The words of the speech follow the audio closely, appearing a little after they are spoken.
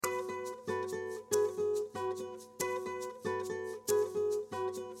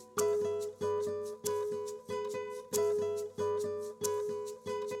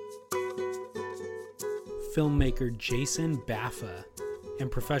filmmaker Jason Baffa and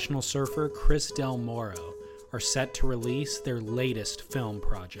professional surfer Chris Del Moro are set to release their latest film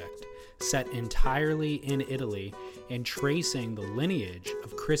project, set entirely in Italy and tracing the lineage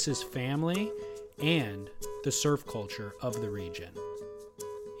of Chris's family and the surf culture of the region.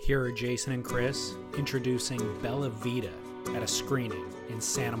 Here are Jason and Chris introducing Bella Vita at a screening in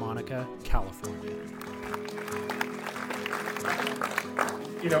Santa Monica, California.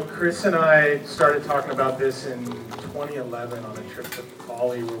 You know, Chris and I started talking about this in 2011 on a trip to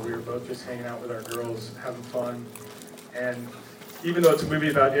Bali where we were both just hanging out with our girls, having fun. And even though it's a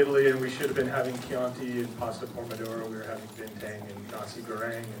movie about Italy and we should have been having Chianti and pasta pomodoro, we were having bintang and nasi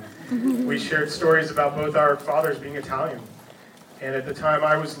goreng. And we shared stories about both our fathers being Italian. And at the time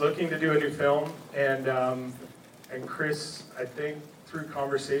I was looking to do a new film, and Chris, I think through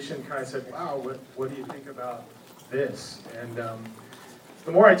conversation, kind of said, wow, what do you think about this? And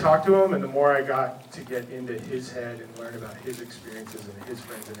the more I talked to him and the more I got to get into his head and learn about his experiences and his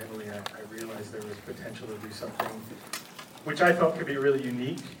friends in Italy, I realized there was potential to do something which I felt could be really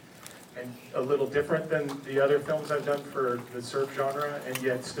unique and a little different than the other films I've done for the surf genre, and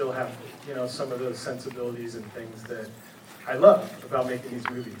yet still have, you know, some of those sensibilities and things that I love about making these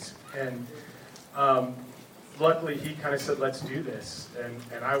movies. And luckily he kind of said, let's do this.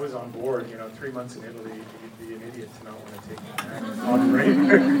 And I was on board. You know, 3 months in Italy, you'd be an idiot to not want to take me back. On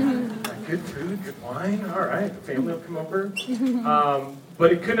right? Good food, good wine, all right, the family will come over.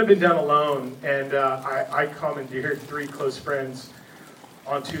 But it couldn't have been done alone, and I commandeered 3 close friends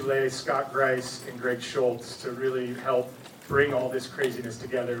onto Lay, Scott Grice and Greg Schultz, to really help bring all this craziness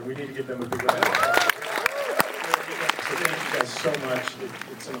together. We need to give them a big round of applause. So thank you guys so much.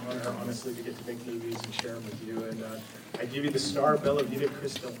 It's an honor, honestly, to get to make movies and share them with you. And I give you the star, Bella Vita,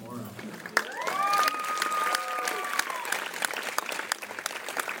 Chris Del Moro.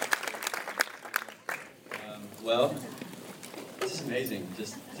 Well, this is amazing,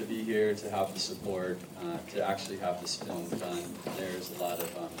 just to be here, to have the support, to actually have this film done. There's a lot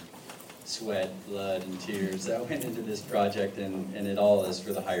of sweat, blood, and tears that went into this project, and it all is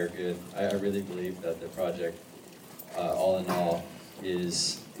for the higher good. I really believe that the project, all in all,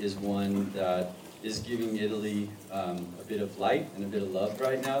 is one that is giving Italy a bit of light and a bit of love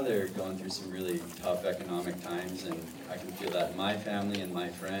right now. They're going through some really tough economic times, and I can feel that in my family and my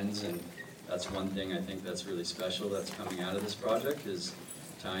friends, and that's one thing I think that's really special that's coming out of this project, is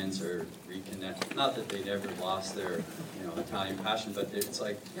Italians are reconnected. Not that they never lost their, Italian passion, but it's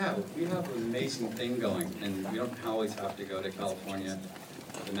like, yeah, we have an amazing thing going, and we don't always have to go to California,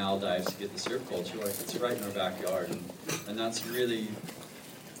 the Maldives, to get the surf culture. Like, it's right in our backyard, and that's really,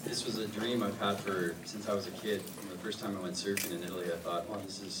 this was a dream I've had since I was a kid. The first time I went surfing in Italy, I thought, wow,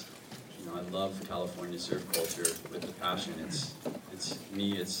 this is, I love California surf culture with the passion. It's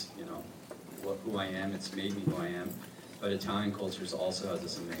me, it's, who I am, it's made me who I am. But Italian culture also has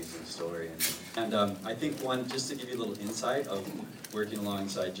this amazing story. And I think just to give you a little insight of working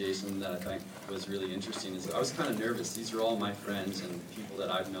alongside Jason that I think was really interesting, is I was kind of nervous. These are all my friends and people that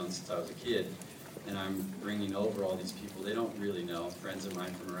I've known since I was a kid. And I'm bringing over all these people they don't really know, friends of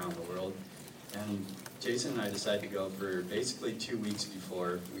mine from around the world. And Jason and I decided to go for basically 2 weeks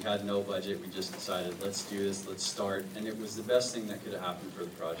before. We had no budget. We just decided, let's do this, let's start. And it was the best thing that could have happened for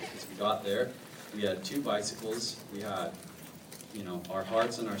the project. As we got there, we had 2 bicycles. We had, our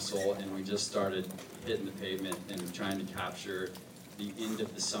hearts and our soul, and we just started hitting the pavement and trying to capture the end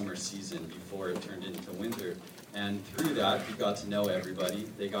of the summer season before it turned into winter. And through that, we got to know everybody.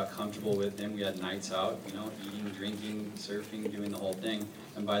 They got comfortable with him. We had nights out, eating, drinking, surfing, doing the whole thing.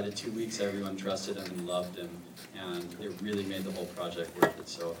 And by the 2 weeks, everyone trusted him and loved him. And it really made the whole project worth it.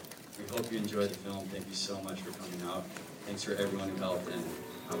 So we hope you enjoy the film. Thank you so much for coming out. Thanks for everyone who helped, and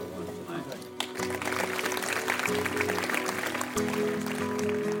have a wonderful night.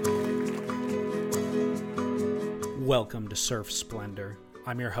 Welcome to Surf Splendor.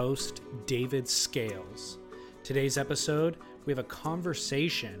 I'm your host, David Scales. Today's episode, we have a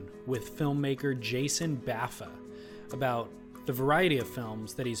conversation with filmmaker Jason Baffa about the variety of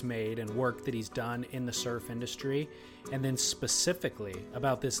films that he's made and work that he's done in the surf industry, and then specifically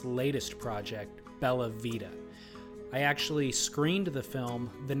about this latest project, Bella Vita. I actually screened the film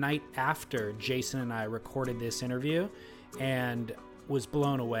the night after Jason and I recorded this interview and was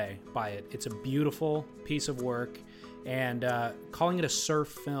blown away by it. It's a beautiful piece of work, and calling it a surf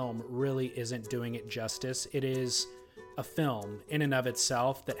film really isn't doing it justice. It is a film in and of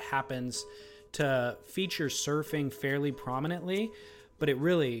itself that happens to feature surfing fairly prominently, but it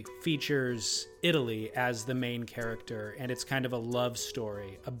really features Italy as the main character, and it's kind of a love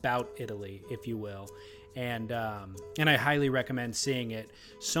story about Italy, if you will. And I highly recommend seeing it,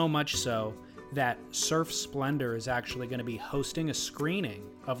 so much so that Surf Splendor is actually going to be hosting a screening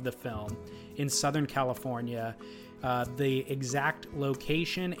of the film in Southern California. The exact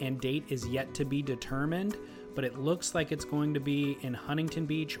location and date is yet to be determined, but it looks like it's going to be in Huntington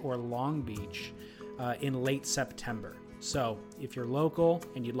Beach or Long Beach in late September. So if you're local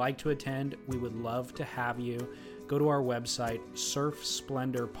and you'd like to attend, we would love to have you. Go to our website,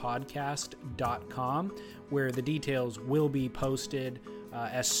 surfsplendorpodcast.com, where the details will be posted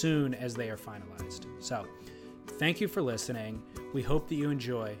as soon as they are finalized. So thank you for listening. We hope that you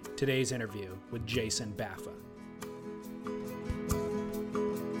enjoy today's interview with Jason Baffa.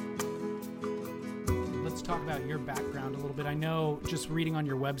 Let's talk about your background a little bit. I know, just reading on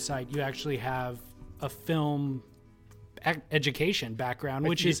your website, you actually have a film education background,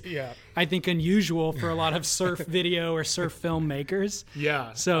 which is, I think, unusual for a lot of surf video or surf filmmakers.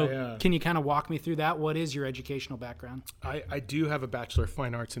 Yeah. So can you kind of walk me through that? What is your educational background? I do have a Bachelor of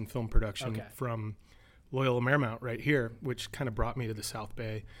Fine Arts in Film Production from Loyola Marymount right here, which kind of brought me to the South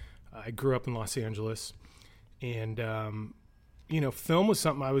Bay. I grew up in Los Angeles, and film was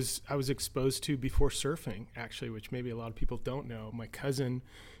something I was exposed to before surfing, actually, which maybe a lot of people don't know. My cousin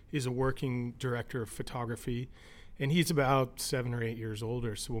is a working director of photography, and he's about 7 or 8 years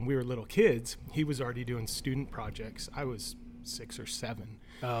older. So when we were little kids, he was already doing student projects. I was 6 or 7.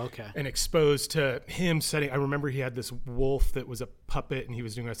 Oh, okay. And exposed to him setting. I remember he had this wolf that was a puppet, and he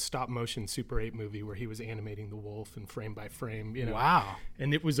was doing a stop motion Super 8 movie where he was animating the wolf and frame by frame. Wow.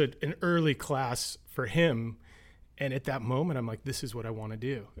 And it was an early class for him. And at that moment, I'm like, this is what I want to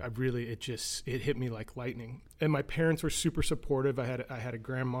do. It hit me like lightning. And my parents were super supportive. I had a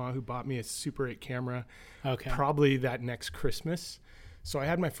grandma who bought me a Super 8 camera, probably that next Christmas. So I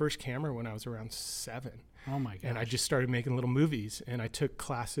had my first camera when I was around 7. Oh my gosh. And I just started making little movies. And I took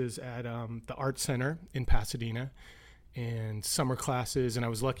classes at the Art Center in Pasadena and summer classes. And I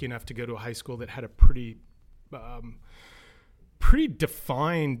was lucky enough to go to a high school that had a pretty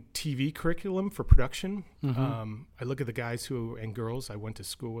defined TV curriculum for production. Mm-hmm. I look at the guys and girls I went to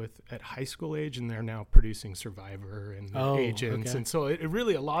school with at high school age, and they're now producing Survivor and Agents. Okay. And so it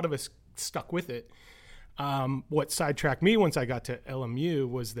really, a lot of us stuck with it. What sidetracked me once I got to LMU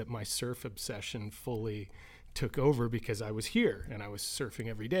was that my surf obsession fully took over because I was here and I was surfing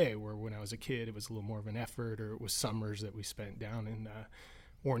every day, where when I was a kid, it was a little more of an effort, or it was summers that we spent down in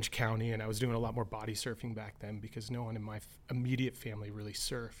Orange County, and I was doing a lot more body surfing back then because no one in my immediate family really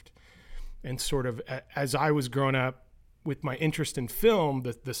surfed. And sort of as I was growing up with my interest in film,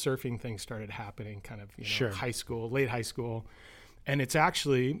 the surfing thing started happening kind of, high school, late high school. And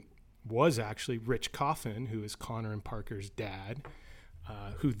was actually Rich Coffin, who is Connor and Parker's dad,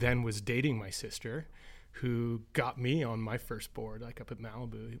 who then was dating my sister, who got me on my first board, like up at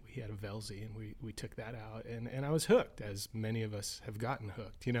Malibu. He had a Velzy, and we took that out, and I was hooked, as many of us have gotten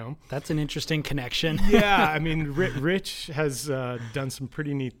hooked, That's an interesting connection. Yeah, I mean, Rich has done some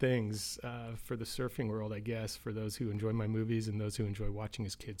pretty neat things for the surfing world, I guess, for those who enjoy my movies and those who enjoy watching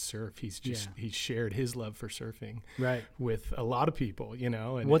his kids surf. He's shared his love for surfing with a lot of people,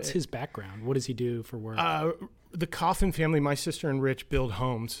 And what's his background? What does he do for work? The Coffin family, my sister and Rich, build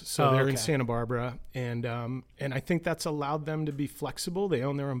homes, so they're in Santa Barbara, and I think that's allowed them to be flexible. They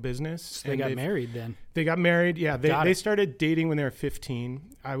own their own business. So they got married then. They got married, yeah. They started dating when they were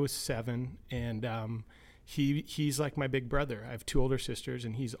 15. I was 7, and he's like my big brother. I have 2 older sisters,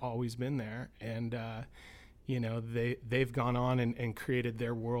 and he's always been there. And they've gone on and created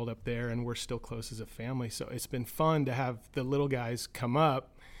their world up there, and we're still close as a family. So it's been fun to have the little guys come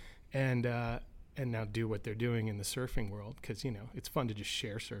up and now do what they're doing in the surfing world, because it's fun to just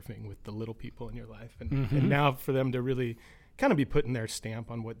share surfing with the little people in your life, and now for them to really kind of be putting their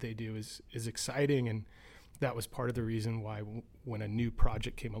stamp on what they do is exciting. And that was part of the reason why when a new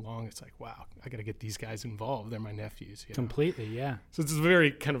project came along, it's like, wow, I got to get these guys involved. They're my nephews. Completely, yeah. So it's a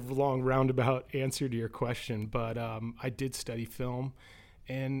very kind of long roundabout answer to your question, but I did study film,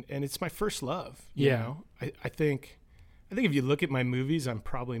 and it's my first love. You know? I think if you look at my movies, I'm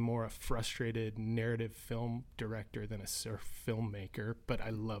probably more a frustrated narrative film director than a surf filmmaker, but I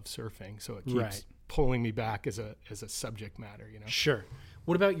love surfing, so it keeps pulling me back as a subject matter, Sure.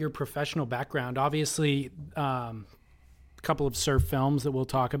 What about your professional background? Obviously, a couple of surf films that we'll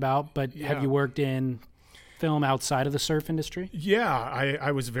talk about, but have you worked in film outside of the surf industry? Yeah,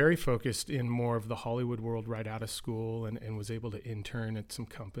 I was very focused in more of the Hollywood world right out of school, and was able to intern at some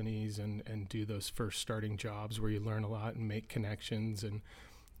companies and do those first starting jobs where you learn a lot and make connections. And,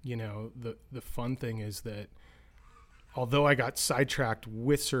 the fun thing is that although I got sidetracked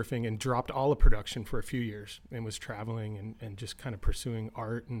with surfing and dropped all of production for a few years and was traveling and just kind of pursuing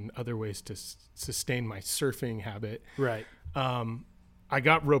art and other ways to sustain my surfing habit, I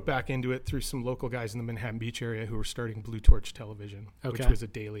got roped back into it through some local guys in the Manhattan Beach area who were starting Blue Torch Television, which was a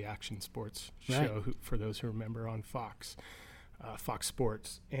daily action sports show, for those who remember, on Fox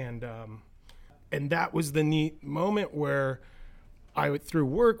Sports. And that was the neat moment where I, through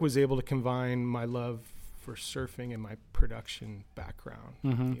work, was able to combine my love for surfing and my production background.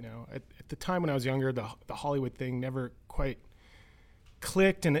 You know, at the time when I was younger, the Hollywood thing never quite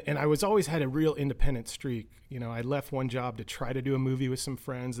clicked, and I was always had a real independent streak. You know, I left one job to try to do a movie with some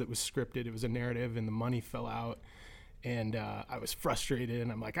friends that was scripted. It was a narrative, and the money fell out, and I was frustrated,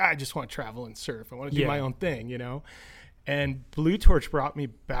 and I'm like, I just want to travel and surf. I want to do my own thing, you know? And Blue Torch brought me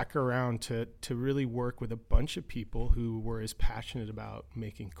back around to really work with a bunch of people who were as passionate about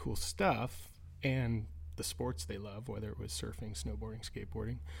making cool stuff and the sports they love, whether it was surfing, snowboarding,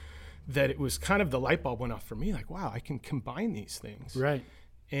 skateboarding, that it was kind of the light bulb went off for me, like, wow, I can combine these things. Right.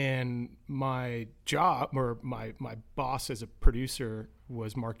 And my job, or my boss as a producer,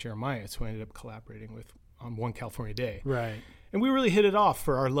 was Mark Jeremias, who I ended up collaborating with on One California Day. Right. And we really hit it off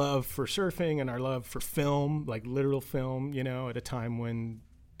for our love for surfing and our love for film, like literal film, you know, at a time when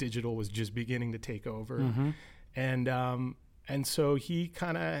digital was just beginning to take over. And so he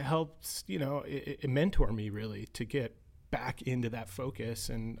kind of helped, you know, it mentor me really to get back into that focus.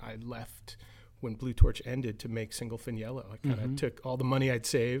 And I left when Blue Torch ended to make Single Fin Yellow. I kind of took all the money I'd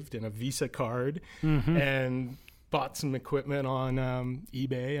saved and a Visa card and bought some equipment on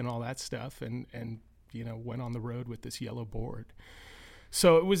eBay and all that stuff, and you know, went on the road with this yellow board.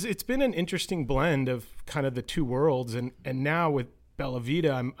 So it's been an interesting blend of kind of the two worlds, and now with Bella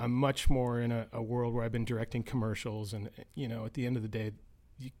Vita, I'm much more in a world where I've been directing commercials, and you know, at the end of the day,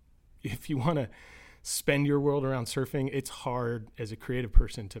 if you want to spend your world around surfing, it's hard as a creative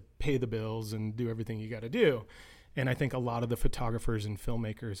person to pay the bills and do everything you got to do. And I think a lot of the photographers and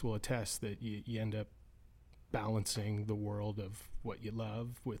filmmakers will attest that you end up balancing the world of what you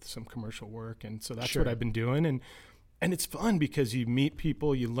love with some commercial work. And so that's what I've been doing. And it's fun because you meet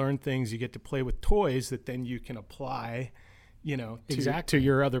people, you learn things, you get to play with toys that then you can apply, you know, to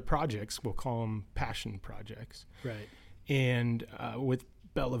your other projects. We'll call them passion projects. Right. And with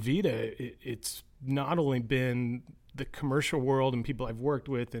Bella Vita, it's not only been the commercial world and people I've worked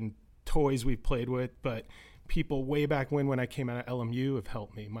with and toys we've played with, but people way back when I came out of LMU have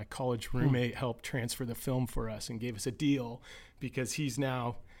helped me. My college roommate helped transfer the film for us and gave us a deal because he's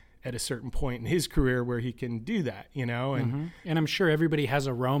now at a certain point in his career where he can do that, you know? And and I'm sure everybody has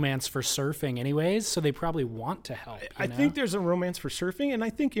a romance for surfing anyways, so they probably want to help. I think there's a romance for surfing, and I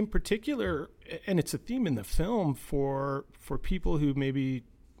think in particular, and it's a theme in the film for people who maybe,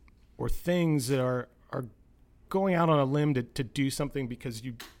 or things that are going out on a limb to do something because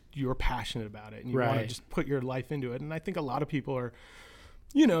you're passionate about it and you want to just put your life into it. And I think a lot of people are,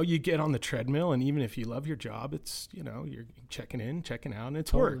 you know, you get on the treadmill, and even if you love your job, it's, you know, you're checking in, checking out, and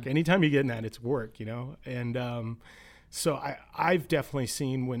it's work. Anytime you get in that, it's work, you know? And so I've definitely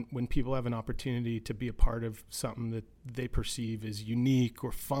seen when people have an opportunity to be a part of something that they perceive as unique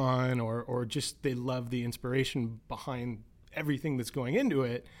or fun, or just they love the inspiration behind everything that's going into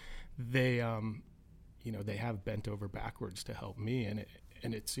it, they, you know, they have bent over backwards to help me.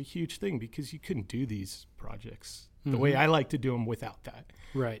 And it's a huge thing because you couldn't do these projects the way I like to do them without that.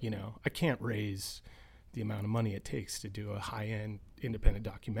 Right. You know, I can't raise the amount of money it takes to do a high-end independent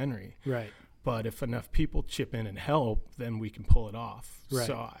documentary. Right. But if enough people chip in and help, then we can pull it off. Right.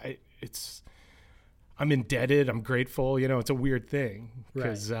 So I'm indebted. I'm grateful. You know, it's a weird thing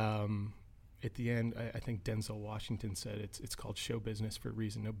because at the end, I think Denzel Washington said it's called show business for a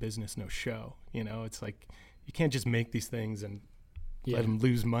reason. No business, no show. You know, it's like you can't just make these things and let them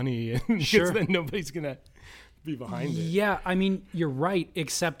lose money, and because then nobody's gonna be behind it. Yeah, I mean, you're right,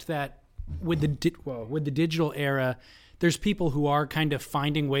 except that with the digital era, there's people who are kind of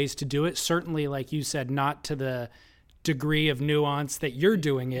finding ways to do it. Certainly, like you said, not to the degree of nuance that you're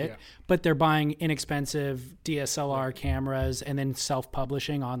doing it, but they're buying inexpensive DSLR cameras and then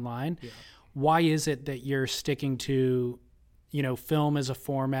self-publishing online. Yeah. Why is it that you're sticking to, you know, film as a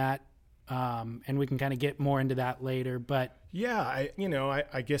format? And we can kind of get more into that later, but yeah,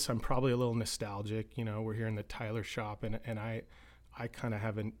 I guess I'm probably a little nostalgic. You know, we're here in the Tyler shop, and I kind of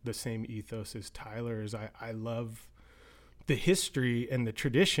have the same ethos as Tyler. Is I love the history and the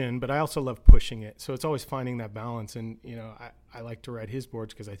tradition, but I also love pushing it. So it's always finding that balance. And you know, I like to ride his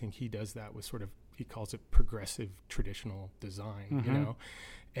boards because I think he does that with sort of, he calls it progressive traditional design. You know,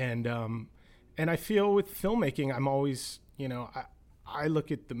 and I feel with filmmaking, I'm always, you know, I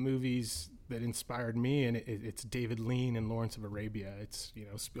look at the movies that inspired me, and it's David Lean and Lawrence of Arabia. It's, you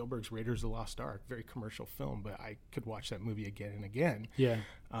know, Spielberg's Raiders of the Lost Ark, very commercial film, but I could watch that movie again and again. Yeah.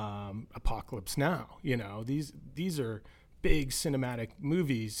 Apocalypse Now, you know, these are big cinematic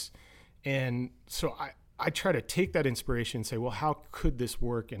movies. And so I try to take that inspiration and say, well, how could this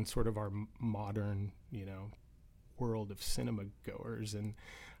work in sort of our modern, world of cinema goers? And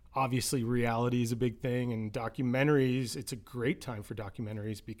obviously reality is a big thing, and documentaries, it's a great time for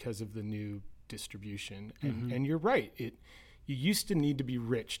documentaries because of the new distribution. And you're right. You used to need to be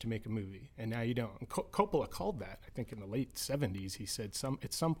rich to make a movie, and now you don't. And Coppola called that, I think in the late 70s, he said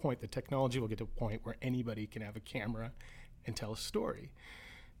at some point the technology will get to a point where anybody can have a camera and tell a story.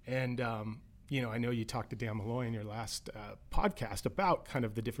 And, I know you talked to Dan Malloy in your last podcast about kind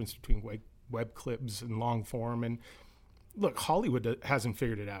of the difference between web clips and long form. And look, Hollywood hasn't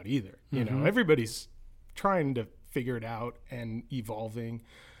figured it out either. Everybody's trying to figure it out and evolving.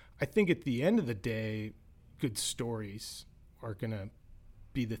 I think at the end of the day, good stories are going to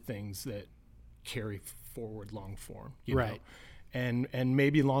be the things that carry forward long form. Right. And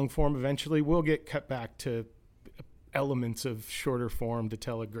maybe long form eventually will get cut back to elements of shorter form to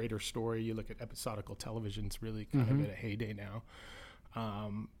tell a greater story. You look at episodical television, it's really kind of at a heyday now.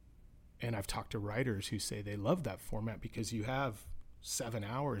 And I've talked to writers who say they love that format because you have 7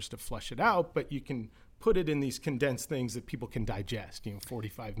 hours to flesh it out, but you can put it in these condensed things that people can digest,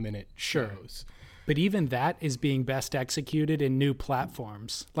 45-minute shows. But even that is being best executed in new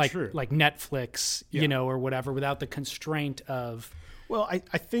platforms like Netflix, or whatever, without the constraint of... Well, I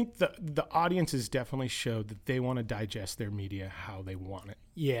think the audiences definitely showed that they want to digest their media how they want it.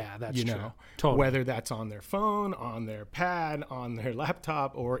 Yeah, that's true. Totally. Whether that's on their phone, on their pad, on their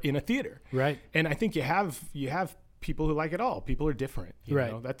laptop, or in a theater. Right. And I think you have people who like it all. People are different. You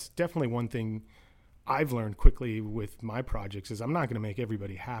know? That's definitely one thing I've learned quickly with my projects is I'm not going to make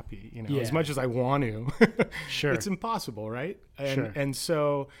everybody happy. As much as I want to. Sure. It's impossible, right? Sure. And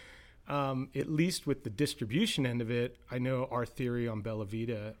so... at least with the distribution end of it, I know our theory on Bella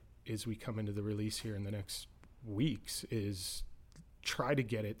Vita as we come into the release here in the next weeks is try to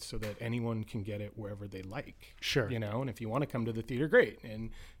get it so that anyone can get it wherever they like. Sure. And if you want to come to the theater, great.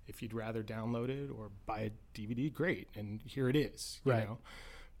 And if you'd rather download it or buy a DVD, great. And here it is, you know.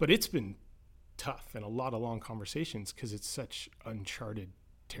 But it's been tough and a lot of long conversations because it's such uncharted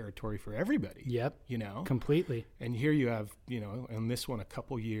territory for everybody. Yep. Completely. And here you have, in this one, a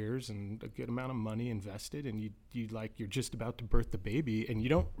couple years and a good amount of money invested, and you're just about to birth the baby, and you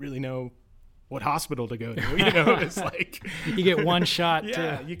don't really know what hospital to go to. It's like you get one shot.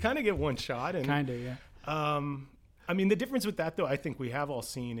 Yeah, you kind of get one shot. And kind of, yeah. The difference with that, though, I think we have all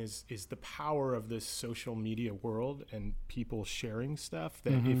seen is the power of this social media world and people sharing stuff.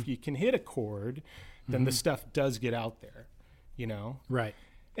 That if you can hit a chord, then the stuff does get out there. Right.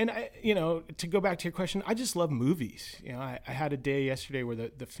 And to go back to your question, I just love movies. I had a day yesterday where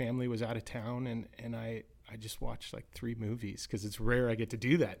the family was out of town, and I just watched like 3 movies because it's rare I get to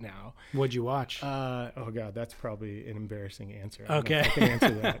do that now. What'd you watch? Oh God, that's probably an embarrassing answer. Okay, I can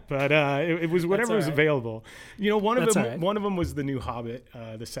answer that, but it was whatever was available. One of them was the new Hobbit,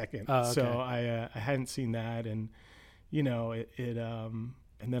 the second. Oh, okay. So I hadn't seen that, and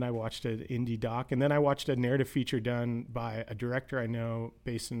and then I watched an indie doc, and then I watched a narrative feature done by a director I know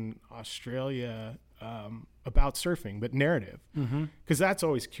based in Australia about surfing, but narrative. Because that's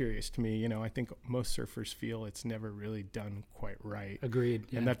always curious to me. I think most surfers feel it's never really done quite right. Agreed.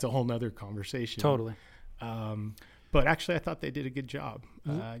 Yeah. And that's a whole nother conversation. Totally. But actually, I thought they did a good job.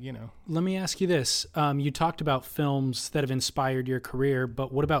 Let me ask you this. You talked about films that have inspired your career,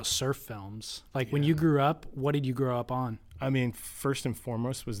 but what about surf films? Like when you grew up, what did you grow up on? First and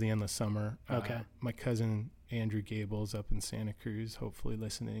foremost was The Endless Summer. Okay. My cousin Andrew Gable's up in Santa Cruz, hopefully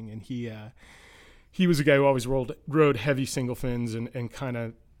listening, and he was a guy who always rode heavy single fins and kind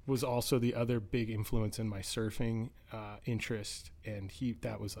of was also the other big influence in my surfing interest. And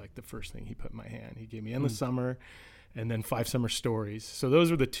that was like the first thing he put in my hand. He gave me Endless Summer, and then 5 Summer Stories. So those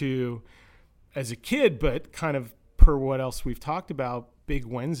were the 2 as a kid, but kind of per what else we've talked about. Big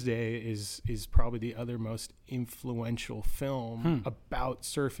Wednesday is probably the other most influential film about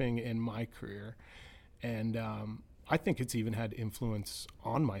surfing in my career. And I think it's even had influence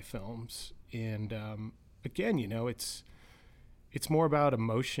on my films. And again, it's more about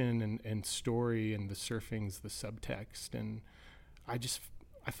emotion and story, and the surfing's the subtext. And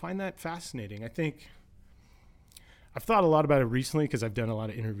I find that fascinating. I think I've thought a lot about it recently because I've done a lot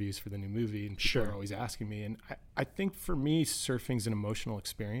of interviews for the new movie, and people are always asking me. And I think for me, surfing's an emotional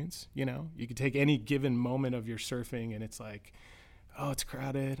experience. You could take any given moment of your surfing, and it's like, oh, it's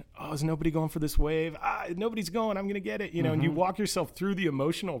crowded. Oh, is nobody going for this wave? Nobody's going. I'm going to get it. And you walk yourself through the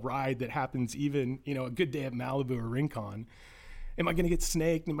emotional ride that happens even, a good day at Malibu or Rincon. Am I going to get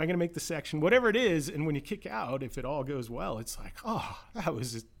snaked? Am I going to make the section? Whatever it is. And when you kick out, if it all goes well, it's like, oh, that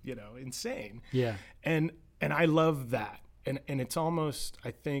was, insane. Yeah. And I love that. and it's almost,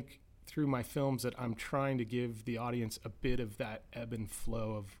 I think, through my films that I'm trying to give the audience a bit of that ebb and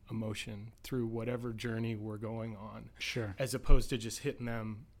flow of emotion through whatever journey we're going on. Sure. As opposed to just hitting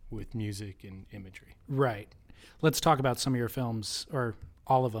them with music and imagery. Right. Let's talk about some of your films, or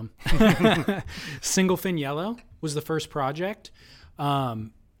all of them. Single Fin Yellow was the first project.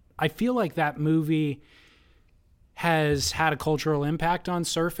 I feel like that movie has had a cultural impact on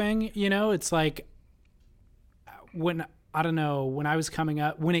surfing. You know, it's like when I was coming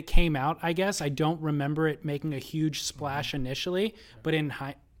up, when it came out, I guess, I don't remember it making a huge splash initially, but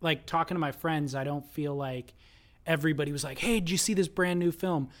like talking to my friends, I don't feel like everybody was like, hey, did you see this brand new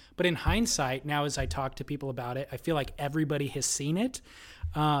film? But in hindsight, now as I talk to people about it, I feel like everybody has seen it.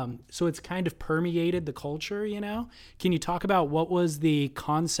 So it's kind of permeated the culture, you know? Can you talk about what was the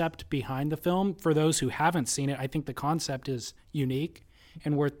concept behind the film? For those who haven't seen it, I think the concept is unique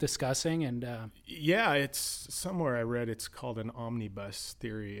and worth discussing. And yeah, it's somewhere I read it's called an omnibus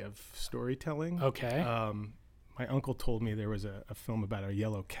theory of storytelling. Okay. My uncle told me there was a film about a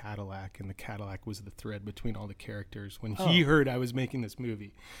yellow Cadillac, and the Cadillac was the thread between all the characters when he heard I was making this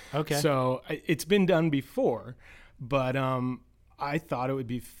movie. Okay. So it's been done before, but I thought it would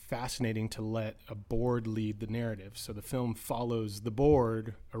be fascinating to let a board lead the narrative. So the film follows the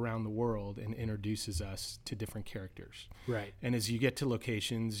board around the world and introduces us to different characters. Right. And as you get to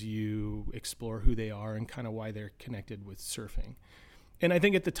locations, you explore who they are and kind of why they're connected with surfing. And I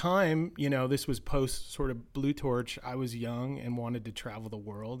think at the time, you know, this was post sort of Blue Torch. I was young and wanted to travel the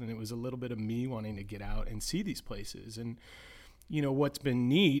world, and it was a little bit of me wanting to get out and see these places. And, you know, what's been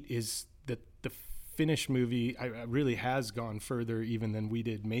neat is that the finished movie I really has gone further even than we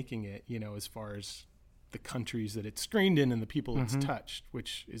did making it, you know, as far as the countries that it's screened in and the people it's touched,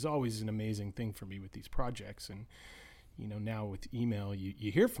 which is always an amazing thing for me with these projects. And, you know, now with email,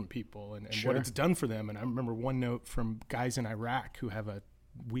 you hear from people and Sure. what it's done for them. And I remember one note from guys in Iraq who have a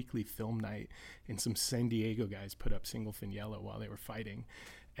weekly film night, and some San Diego guys put up Single Fin Yellow while they were fighting.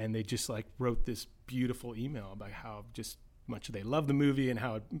 And they just like wrote this beautiful email about how just much they love the movie and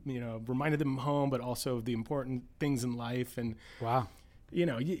how it, you know, reminded them of home, but also the important things in life. And Wow. you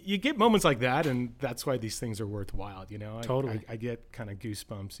know, you get moments like that, and that's why these things are worthwhile. You know, Totally. I get kind of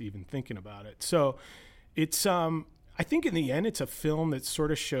goosebumps even thinking about it. So it's I think in the end, it's a film that sort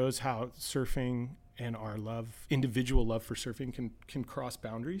of shows how surfing and our individual love for surfing can cross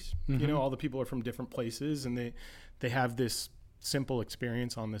boundaries. You know, all the people are from different places, and they have this simple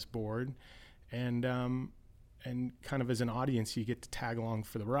experience on this board, and kind of as an audience, you get to tag along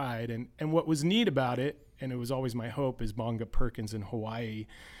for the ride. And what was neat about it, and it was always my hope, is Bonga Perkins in Hawaii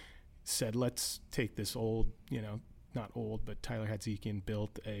said, let's take this old, you know, not old, but Tyler Hadzikian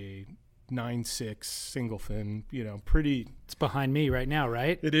built a 9.6 single fin, you know, pretty. It's behind me right now,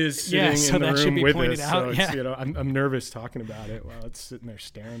 right? It is sitting so in the that should room be with pointed us. out. So it's, Yeah. you know, I'm nervous talking about it while it's sitting there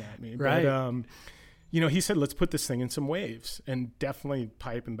staring at me. Right. But, you know, he said, let's put this thing in some waves, and definitely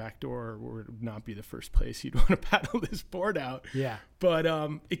pipe and backdoor would not be the first place you'd want to paddle this board out. Yeah. But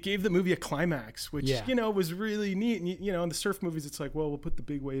it gave the movie a climax, which, Yeah. you know, was really neat. And, you know, in the surf movies, it's like, well, we'll put the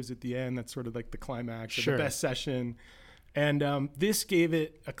big waves at the end. That's sort of like the climax Sure. or the best session. And this gave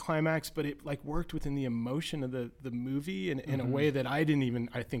it a climax, but it like worked within the emotion of the movie in a way that I didn't even,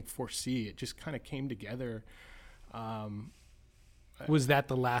 I think, foresee. It just kind of came together. Was that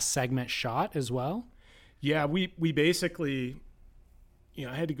the last segment shot as well? Yeah, we basically, you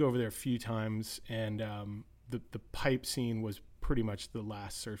know, I had to go over there a few times, and the pipe scene was pretty much the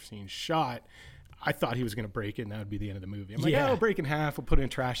last surf scene shot. I thought he was going to break it, and that would be the end of the movie. I'm like, Yeah. oh, break in half. We'll put it in a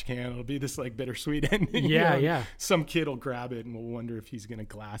trash can. It'll be this like bittersweet ending. you Yeah, know? yeah. Some kid will grab it, and we'll wonder if he's going to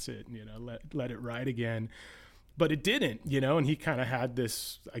glass it, and, you know, let it ride again. But it didn't, you know, and he kind of had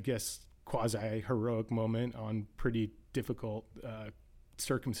this, I guess, quasi-heroic moment on pretty difficult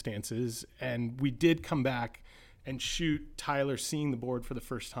circumstances. And we did come back and shoot Tyler seeing the board for the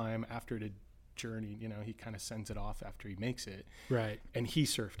first time after it had journeyed. You know, he kind of sends it off after he makes it. Right. And he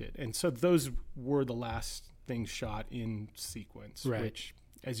surfed it. And so those were the last things shot in sequence, Right. which,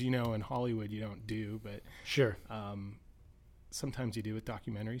 as you know, in Hollywood, you don't do. But Sure. sometimes you do with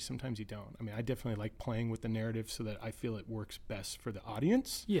documentaries, sometimes you don't. I mean, I definitely like playing with the narrative so that I feel it works best for the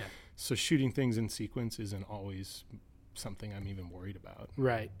audience. Yeah. So shooting things in sequence isn't always something I'm even worried about.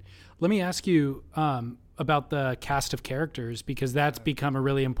 Right. Let me ask you about the cast of characters, because that's become a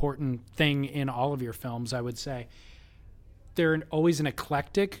really important thing in all of your films, I would say. They're always an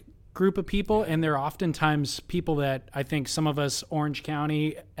eclectic group of people, and they're oftentimes people that I think some of us Orange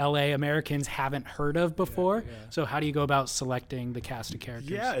County, LA Americans haven't heard of before. Yeah. So how do you go about selecting the cast of characters?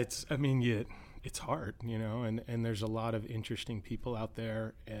 Yeah, it's hard, you know, and there's a lot of interesting people out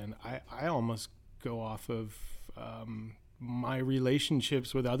there, and I almost go off of my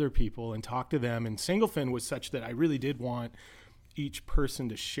relationships with other people and talk to them. And Singlefin was such that I really did want each person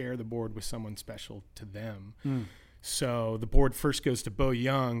to share the board with someone special to them. So the board first goes to Bo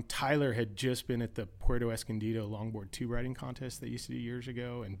Young. Tyler had just been at the Puerto Escondido longboard tube riding contest they used to do years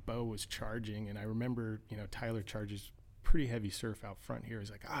ago, and Bo was charging. And I remember, Tyler charges pretty heavy surf out front here.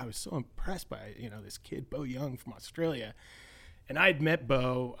 He's like, I was so impressed by, this kid, Bo Young from Australia. And I had met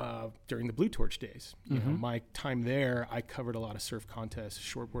Bo during the Blue Torch days. My time there, I covered a lot of surf contests,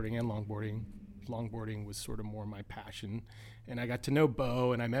 shortboarding and longboarding. Longboarding was sort of more my passion. And I got to know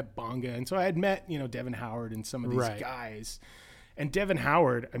Bo, and I met Bonga. And so I had met, Devin Howard and some of these guys. And Devin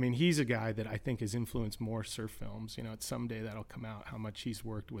Howard, I mean, he's a guy that I think has influenced more surf films. It's someday that'll come out how much he's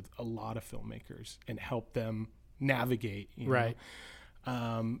worked with a lot of filmmakers and helped them navigate. Right.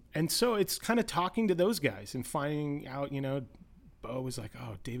 And so it's kind of talking to those guys and finding out, Bo was like,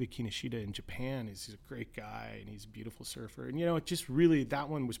 oh, David Kinoshita in Japan he's a great guy and he's a beautiful surfer. And, it just really, that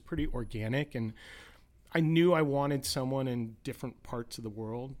one was pretty organic. And I knew I wanted someone in different parts of the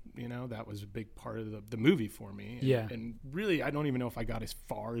world. That was a big part of the movie for me. And, and really, I don't even know if I got as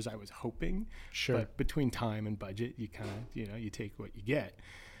far as I was hoping. Sure. But between time and budget, you kind of, you take what you get.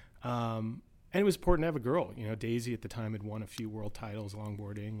 And it was important to have a girl. Daisy at the time had won a few world titles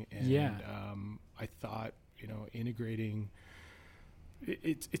longboarding. And I thought, integrating...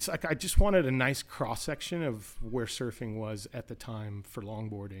 It's like I just wanted a nice cross section of where surfing was at the time for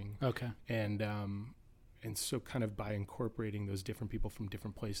longboarding. Okay. And so kind of by incorporating those different people from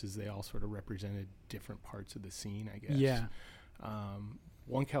different places, they all sort of represented different parts of the scene, I guess. Yeah.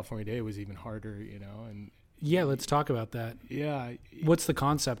 One California Day was even harder, and yeah, let's talk about that. Yeah. What's the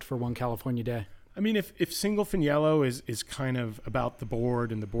concept for One California Day? I mean, if Singlefin Yellow is kind of about the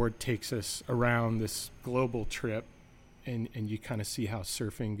board, and the board takes us around this global trip, and you kind of see how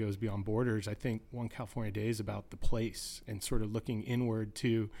surfing goes beyond borders, I think One California Day is about the place and sort of looking inward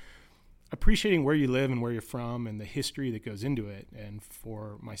to appreciating where you live and where you're from and the history that goes into it. And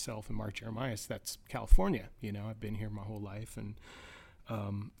for myself and Mark Jeremias, that's California. I've been here my whole life, and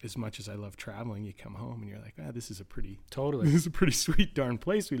as much as I love traveling, you come home and you're like, this is a pretty sweet darn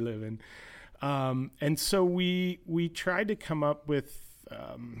place we live in. And so we tried to come up with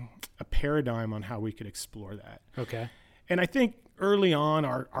a paradigm on how we could explore that. Okay. And I think early on,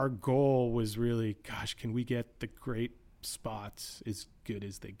 our goal was really, gosh, can we get the great spots as good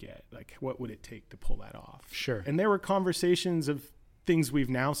as they get? Like, what would it take to pull that off? Sure. And there were conversations of things we've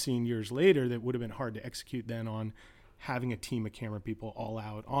now seen years later that would have been hard to execute then on having a team of camera people all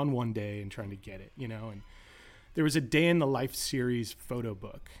out on one day and trying to get it, and there was a Day in the Life series photo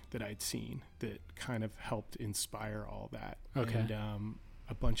book that I'd seen that kind of helped inspire all that. Okay. And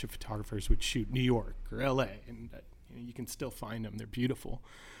a bunch of photographers would shoot New York or LA, and you can still find them. They're beautiful.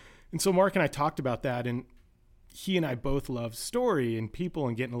 And so Mark and I talked about that, and he and I both love story and people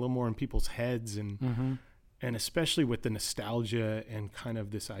and getting a little more in people's heads, and and especially with the nostalgia and kind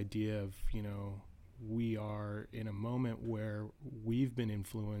of this idea of, we are in a moment where we've been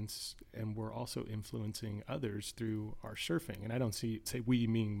influenced and we're also influencing others through our surfing. And I don't say we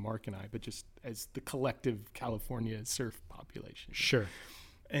mean Mark and I, but just as the collective California surf population. Sure.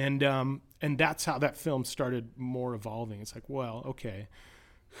 And that's how that film started more evolving. It's like, well, okay,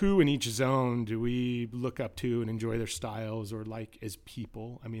 who in each zone do we look up to and enjoy their styles or like as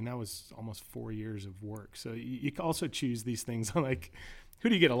people? I mean, that was almost 4 years of work. So you can also choose these things on like, who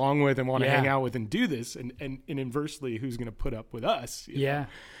do you get along with and want to hang out with and do this? And inversely, who's going to put up with us? You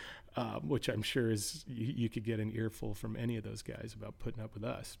know? Which I'm sure is, you could get an earful from any of those guys about putting up with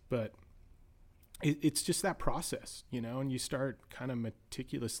us. But it's just that process, and you start kind of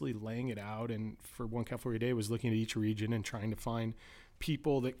meticulously laying it out. And for One California Day was looking at each region and trying to find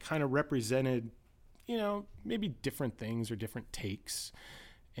people that kind of represented, maybe different things or different takes.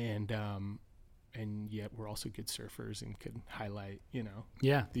 And yet we're also good surfers and could highlight,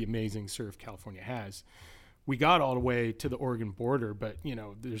 the amazing surf California has. We got all the way to the Oregon border, but,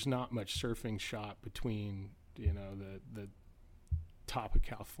 there's not much surfing shot between, the top of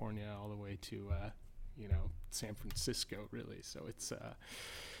California all the way to, San Francisco, really. So it's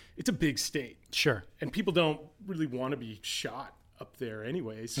a big state. Sure. And people don't really want to be shot up there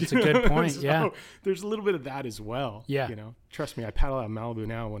anyways. That's a good point. So there's a little bit of that as well. Yeah. Trust me, I paddle out of Malibu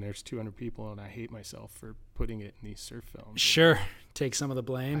now when there's 200 people, and I hate myself for putting it in these surf films. Sure. Take some of the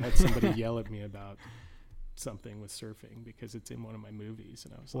blame. I had somebody yell at me about something with surfing because it's in one of my movies,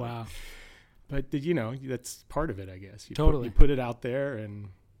 and I was wow. But that's part of it, I guess. You put it out there, and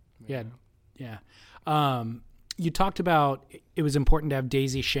yeah. You talked about it was important to have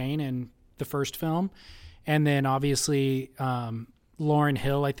Daisy Shane in the first film, and then obviously Lauryn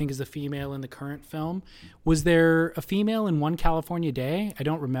Hill, I think, is the female in the current film. Was there a female in One California Day? I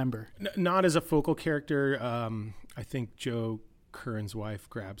don't remember. Not as a focal character. I think Joe Curran's wife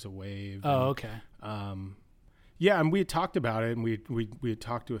grabs a wave. Oh, okay. Yeah, and we had talked about it, and we had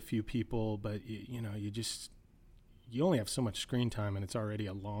talked to a few people, but you only have so much screen time, and it's already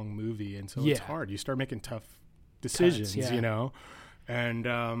a long movie, and so it's hard. You start making tough decisions,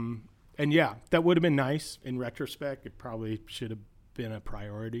 and yeah, that would have been nice in retrospect. It probably should have been a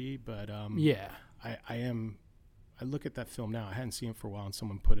priority, but I look at that film now. I hadn't seen it for a while, and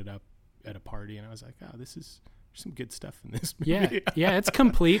someone put it up at a party, and I was like, oh, there's some good stuff in this movie. Yeah, it's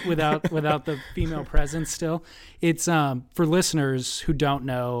complete without the female presence still. It's for listeners who don't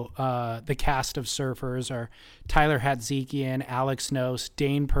know, the cast of Surfers are Tyler Hatzikian, Alex Knost,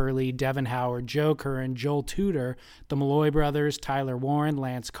 Dane Purley, Devin Howard, Joe Curran, Joel Tudor, the Malloy brothers, Tyler Warren,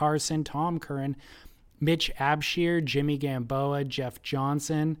 Lance Carson, Tom Curran, Mitch Abshir, Jimmy Gamboa, Jeff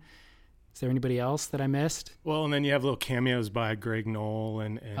Johnson. Is there anybody else that I missed? Well, and then you have little cameos by Greg Knoll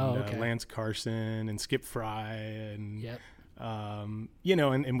and Lance Carson and Skip Fry and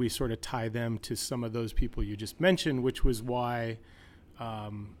and we sort of tie them to some of those people you just mentioned, which was why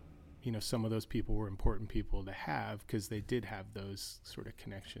some of those people were important people to have, because they did have those sort of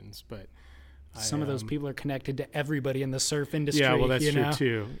connections. But some of those people are connected to everybody in the surf industry. Yeah, well, that's true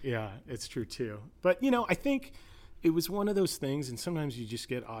too. Yeah, it's true too. But I think it was one of those things, and sometimes you just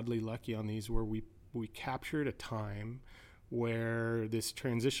get oddly lucky on these, where we captured a time where this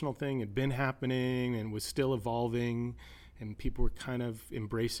transitional thing had been happening and was still evolving, and people were kind of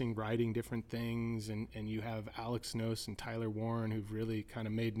embracing writing different things, and you have Alex Knost and Tyler Warren, who've really kind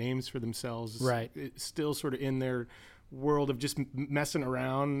of made names for themselves, right? Still sort of in their world of just messing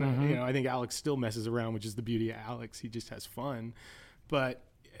around. Mm-hmm. I think Alex still messes around, which is the beauty of Alex. He just has fun. But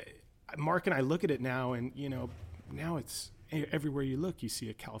Mark and I look at it now, and now it's everywhere you look, you see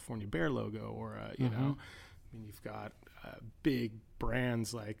a California Bear logo, or you've got big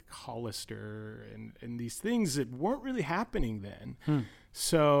brands like Hollister and these things that weren't really happening then.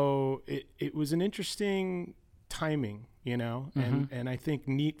 So it was an interesting timing, and I think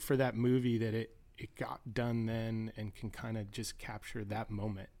neat for that movie that it got done then and can kind of just capture that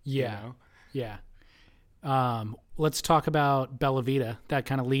moment. Yeah. Let's talk about Bella Vita. That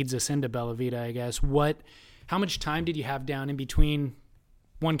kind of leads us into Bella Vita, I guess. How much time did you have down in between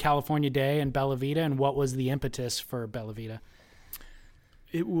One California Day and Bella Vita, and what was the impetus for Bella Vita?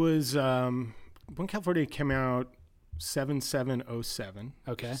 It was One California Day came out 7/7/07.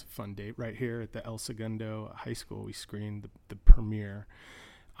 Okay, it's a fun date right here at the El Segundo High School. We screened the premiere,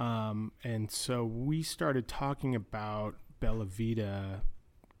 and so we started talking about Bella Vita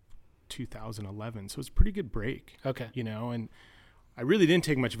 2011. So it was a pretty good break. Okay, and I really didn't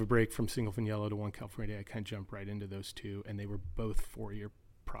take much of a break from Single Fin Yellow to One California Day. I kind of jumped right into those two, and they were both 4-year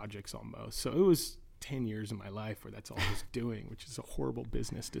projects almost. So it was 10 years of my life where that's all I was doing, which is a horrible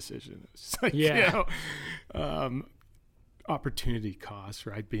business decision. It was like, opportunity cost,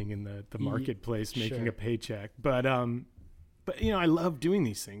 right? Being in the marketplace, making a paycheck. But I love doing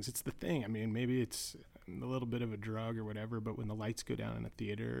these things. It's the thing. I mean, maybe it's a little bit of a drug or whatever, but when the lights go down in a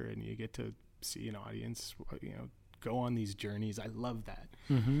theater and you get to see an audience, go on these journeys, I love that.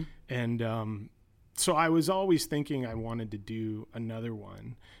 Mm-hmm. And so I was always thinking I wanted to do another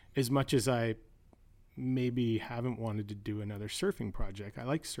one, as much as I maybe haven't wanted to do another surfing project. I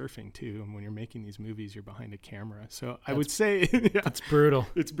like surfing too, and when you're making these movies, you're behind a camera. So I would say it's brutal.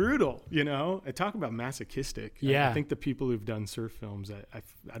 It's brutal, I talk about masochistic. Yeah. I think the people who've done surf films, I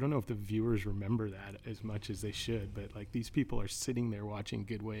don't know if the viewers remember that as much as they should, but like these people are sitting there watching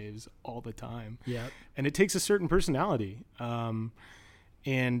good waves all the time. Yeah. And it takes a certain personality. And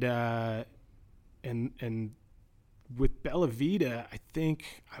with Bella Vita, I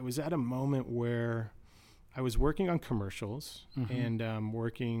think I was at a moment where I was working on commercials and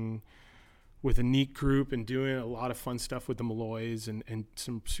working with a neat group and doing a lot of fun stuff with the Malloys and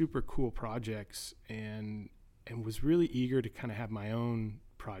some super cool projects, and was really eager to kind of have my own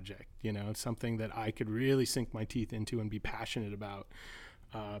project, something that I could really sink my teeth into and be passionate about,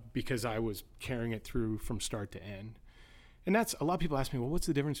 because I was carrying it through from start to end. And that's, a lot of people ask me, well, what's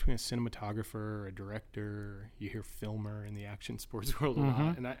the difference between a cinematographer, a director? You hear filmer in the action sports world a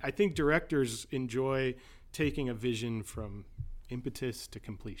lot. And I think directors enjoy taking a vision from impetus to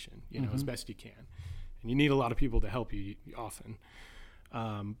completion, as best you can. And you need a lot of people to help you often.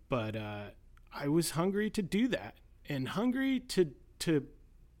 But I was hungry to do that, and hungry to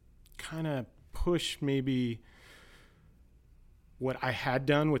kind of push maybe what I had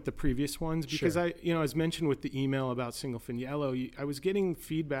done with the previous ones, because I, as mentioned with the email about Single Fin Yellow, I was getting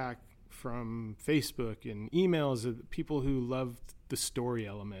feedback from Facebook and emails of people who loved the story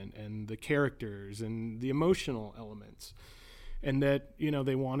element and the characters and the emotional elements, and that,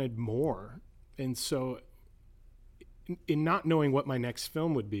 they wanted more. And so in not knowing what my next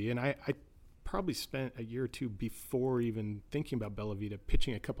film would be, and I probably spent a year or two before even thinking about Bella Vita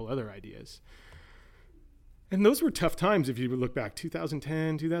pitching a couple other ideas. And those were tough times if you look back,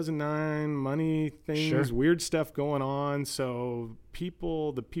 2010, 2009, money, things, Sure. weird stuff going on. So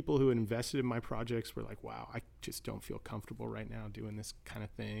the people who had invested in my projects were like, wow, I just don't feel comfortable right now doing this kind of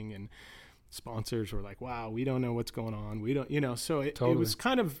thing. And sponsors were like, wow, we don't know what's going on. We don't, so it was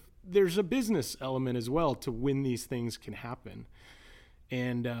kind of, there's a business element as well to when these things can happen.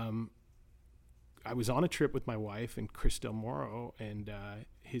 And I was on a trip with my wife and Chris Del Moro, and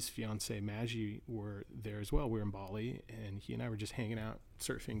his fiance Maggie were there as well. We were in Bali, and he and I were just hanging out,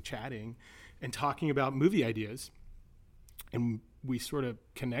 surfing, chatting, and talking about movie ideas. And we sort of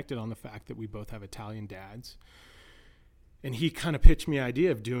connected on the fact that we both have Italian dads. And he kind of pitched me the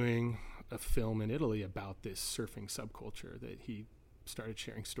idea of doing a film in Italy about this surfing subculture that he started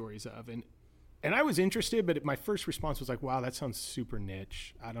sharing stories of. And I was interested, but my first response was like, wow, that sounds super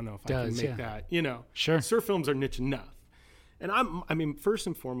niche. I don't know if I can make that, Sure. Surf films are niche enough. And first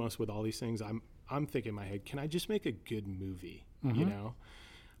and foremost with all these things, I'm thinking in my head, can I just make a good movie? Mm-hmm.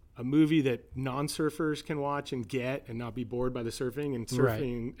 A movie that non-surfers can watch and get and not be bored by the surfing, and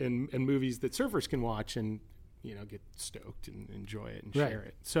surfing and movies that surfers can watch and, get stoked and enjoy it and share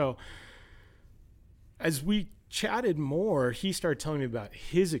it. So as we chatted more, he started telling me about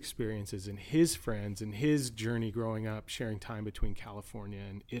his experiences and his friends and his journey growing up, sharing time between California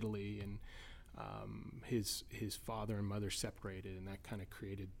and Italy, and his father and mother separated, and that kind of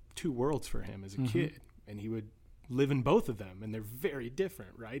created two worlds for him as a kid. And he would live in both of them, and they're very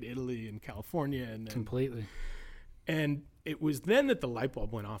different, right? Italy and California. And then, completely. And it was then that the light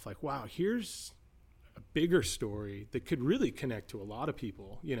bulb went off, like, wow, here's a bigger story that could really connect to a lot of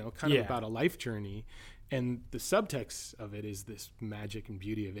people, kind of about a life journey. And the subtext of it is this magic and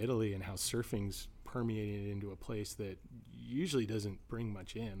beauty of Italy and how surfing's permeated into a place that usually doesn't bring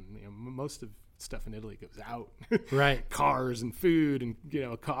much in. Most of stuff in Italy goes out. Right. Cars and food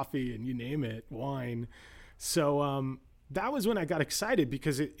and, coffee and you name it, wine. So that was when I got excited,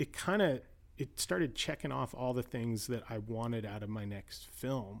 because it started checking off all the things that I wanted out of my next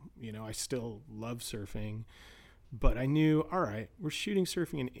film. I still love surfing, but I knew, all right, we're shooting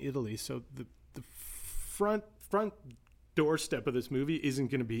surfing in Italy, so the front doorstep of this movie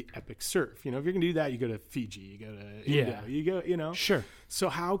isn't going to be epic surf. If you're going to do that, you go to Fiji, you go to Indo, you go, Sure. So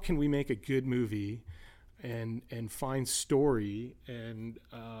how can we make a good movie and find story and,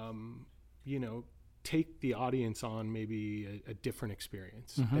 take the audience on maybe a different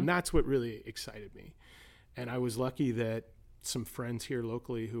experience? And that's what really excited me. And I was lucky that some friends here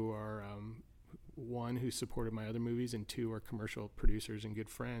locally who are, one, who supported my other movies, and two, are commercial producers and good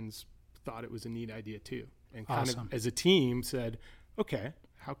friends, thought it was a neat idea too. And kind of as a team said, okay,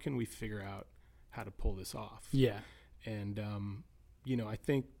 how can we figure out how to pull this off? Yeah. And, I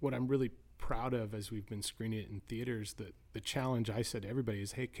think what I'm really proud of as we've been screening it in theaters, the challenge I said to everybody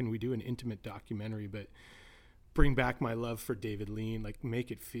is, hey, can we do an intimate documentary, but bring back my love for David Lean, like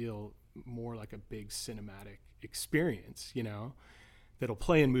make it feel more like a big cinematic experience, that'll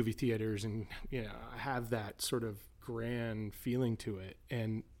play in movie theaters and, have that sort of grand feeling to it.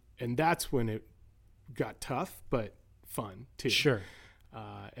 And that's when it got tough, but fun too. Sure.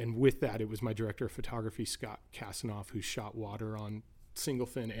 And with that, it was my director of photography, Scott Kasanoff, who shot Water on Single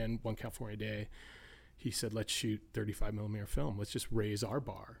Fin and One California Day. He said, let's shoot 35 millimeter film. Let's just raise our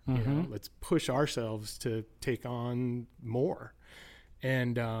bar. Let's push ourselves to take on more.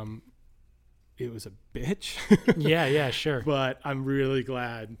 And it was a bitch. Yeah, sure. But I'm really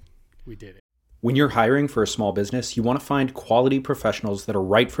glad we did it. When you're hiring for a small business, you want to find quality professionals that are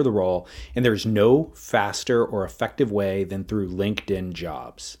right for the role, and there's no faster or effective way than through LinkedIn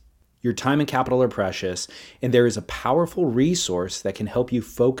Jobs. Your time and capital are precious, and there is a powerful resource that can help you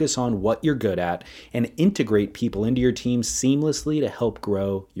focus on what you're good at and integrate people into your team seamlessly to help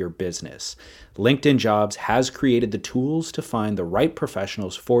grow your business. LinkedIn Jobs has created the tools to find the right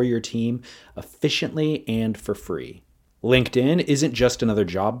professionals for your team efficiently and for free. LinkedIn isn't just another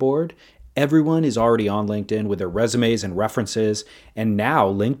job board. Everyone is already on LinkedIn with their resumes and references, and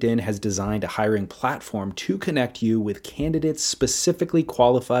now LinkedIn has designed a hiring platform to connect you with candidates specifically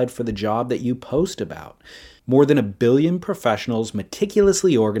qualified for the job that you post about. More than 1 billion professionals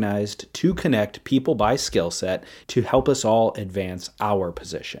meticulously organized to connect people by skill set to help us all advance our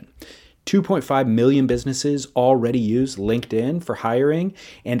position. 2.5 million businesses already use LinkedIn for hiring,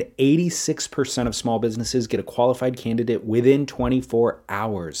 and 86% of small businesses get a qualified candidate within 24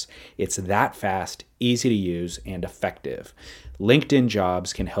 hours. It's that fast, easy to use, and effective. LinkedIn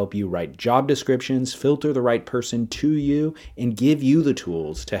Jobs can help you write job descriptions, filter the right person to you, and give you the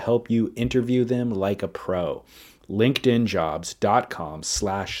tools to help you interview them like a pro.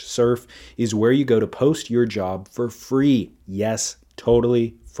 LinkedInjobs.com/surf is where you go to post your job for free. Yes,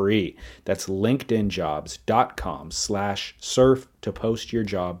 totally free. That's LinkedInjobs.com/surf to post your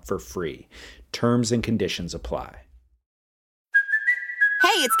job for free. Terms and conditions apply.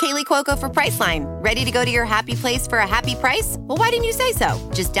 Hey, it's Kaylee Cuoco for Priceline. Ready to go to your happy place for a happy price? Well, why didn't you say so?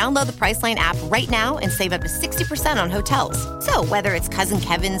 Just download the Priceline app right now and save up to 60% on hotels. So whether it's Cousin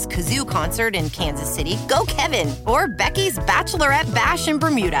Kevin's Kazoo Concert in Kansas City, go Kevin, or Becky's Bachelorette Bash in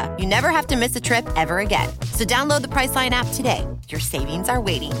Bermuda, you never have to miss a trip ever again. So download the Priceline app today. Your savings are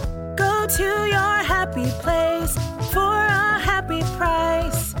waiting. Go to your happy place for a happy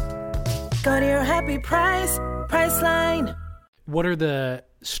price. Go to your happy price, Priceline. What are the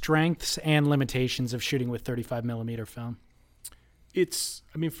strengths and limitations of shooting with 35 millimeter film? First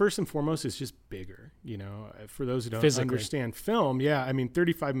and foremost, it's just bigger, for those who don't understand film. Yeah.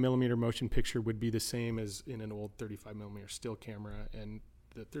 35 millimeter motion picture would be the same as in an old 35 millimeter still camera. And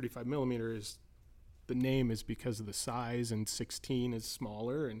the 35 millimeter the name is because of the size, and 16 is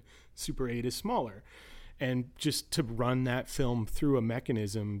smaller and Super 8 is smaller. And just to run that film through a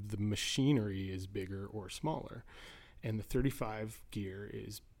mechanism, the machinery is bigger or smaller. And the 35 gear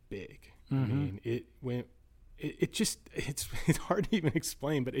is big. Mm-hmm. It's hard to even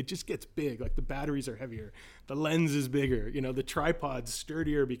explain, but it just gets big. Like the batteries are heavier, the lens is bigger, the tripod's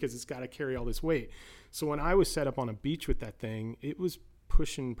sturdier because it's got to carry all this weight. So when I was set up on a beach with that thing, it was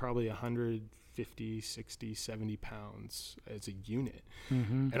pushing probably 150, 60, 70 pounds as a unit.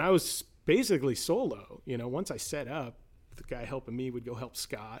 Mm-hmm. And I was basically solo. Once I set up, the guy helping me would go help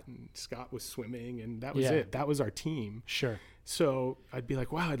Scott, and Scott was swimming, and that was it. That was our team. Sure. So I'd be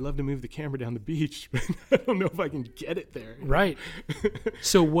like, wow, I'd love to move the camera down the beach, but I don't know if I can get it there. Right.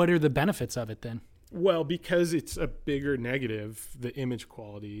 So what are the benefits of it then? Well, because it's a bigger negative, the image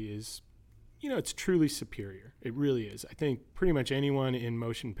quality is, it's truly superior. It really is. I think pretty much anyone in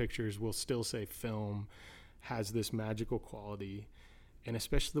motion pictures will still say film has this magical quality, and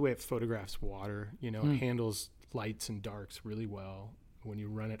especially the way it photographs water, it handles lights and darks really well. When you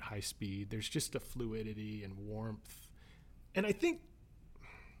run at high speed, there's just a fluidity and warmth. And I think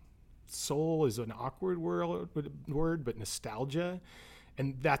soul is an awkward word, but nostalgia.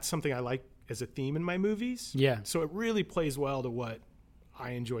 And that's something I like as a theme in my movies. Yeah. So it really plays well to what I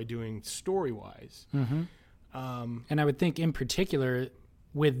enjoy doing story-wise. Mm-hmm. And I would think in particular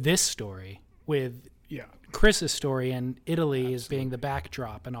with this story, with Chris's story and Italy as being the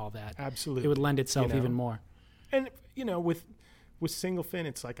backdrop and all that. Absolutely. It would lend itself even more. And, with single fin,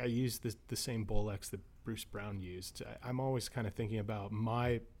 it's like I use the same Bolex that Bruce Brown used. I'm always kind of thinking about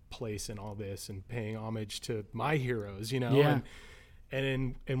my place in all this and paying homage to my heroes, Yeah.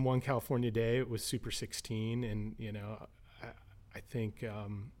 And in One California Day, it was Super 16. And, I think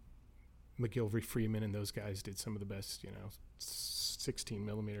McGilvery Freeman and those guys did some of the best, 16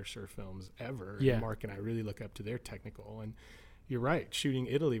 millimeter surf films ever. Yeah. And Mark and I really look up to their technical. And you're right. Shooting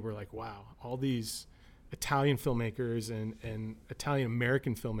Italy, we're like, wow, all these Italian filmmakers and Italian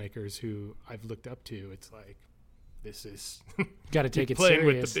American filmmakers who I've looked up to. It's like, this is got to take it playing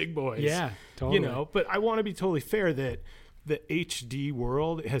serious with the big boys. Yeah, totally. But I want to be totally fair that the HD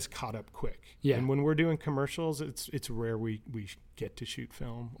world has caught up quick. Yeah. And when we're doing commercials, it's rare we get to shoot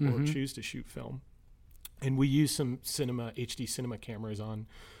film or choose to shoot film. And we use some HD cinema cameras on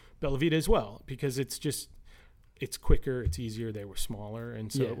Bella Vita as well, because it's quicker, it's easier, they were smaller.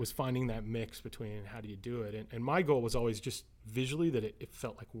 And so it was finding that mix between how do you do it. And my goal was always just visually that it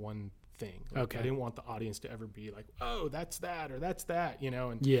felt like one thing. Like okay. I didn't want the audience to ever be like, oh, that's that, or that's that,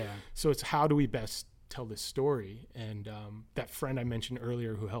 And yeah. So it's how do we best tell this story? And that friend I mentioned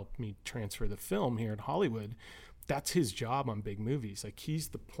earlier who helped me transfer the film here in Hollywood, that's his job on big movies. Like he's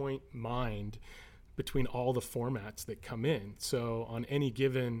the point mind between all the formats that come in. So on any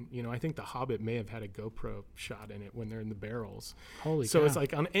given, I think The Hobbit may have had a GoPro shot in it when they're in the barrels. Holy So cow. it's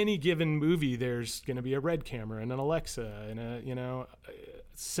like on any given movie, there's going to be a Red camera and an Alexa and a,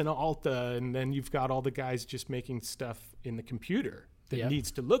 Cine Alta, and then you've got all the guys just making stuff in the computer that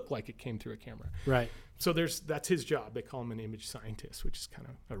needs to look like it came through a camera. Right. So that's his job. They call him an image scientist, which is kind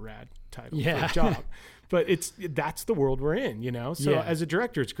of a rad title for Yeah. a job. But that's the world we're in, So Yeah. as a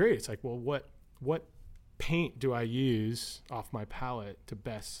director, it's great. It's like, well, what paint do I use off my palette to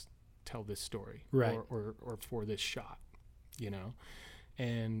best tell this story, right? Or for this shot,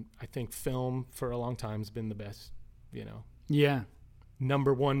 And I think film for a long time has been the best, Yeah.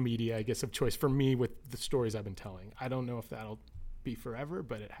 number one media, I guess, of choice for me with the stories I've been telling. I don't know if that'll be forever,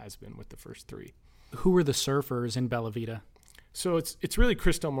 but it has been with the first three. Who were the surfers in Bella Vita? So it's really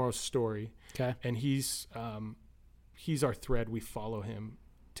Chris Del Moro's story. Okay. And he's our thread. We follow him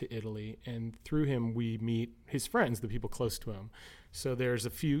to Italy, and through him we meet his friends, the people close to him. So there's a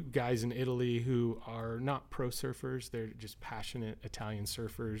few guys in Italy who are not pro surfers. They're just passionate Italian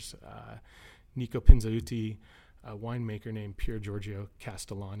surfers. Nico Pinzauti, a winemaker named Pier Giorgio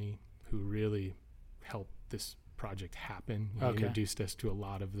Castellani, who really helped this project happen. He introduced us to a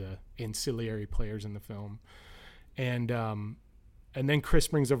lot of the ancillary players in the film. And then Chris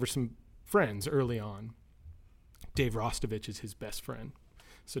brings over some friends early on. Dave Rostovich is his best friend.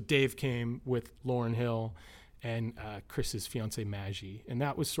 So Dave came with Lauryn Hill and Chris's fiancée Maggie, and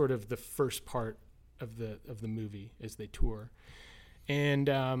that was sort of the first part of the movie as they tour. And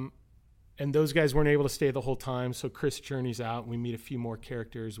those guys weren't able to stay the whole time, so Chris journeys out, and we meet a few more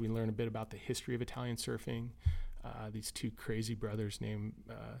characters. We learn a bit about the history of Italian surfing. These two crazy brothers named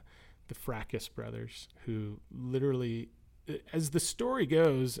the Fracas brothers, who literally, as the story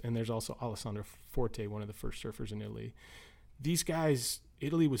goes, and there's also Alessandro Forte, one of the first surfers in Italy. These guys,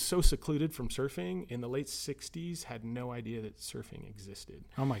 Italy was so secluded from surfing in the late 60s, had no idea that surfing existed.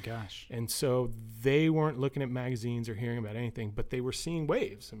 Oh my gosh. And so they weren't looking at magazines or hearing about anything, but they were seeing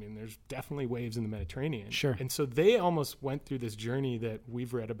waves. I mean, there's definitely waves in the Mediterranean. Sure. And so they almost went through this journey that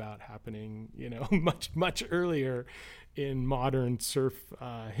we've read about happening, much earlier in modern surf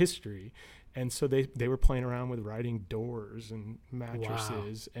history. And so they were playing around with riding doors and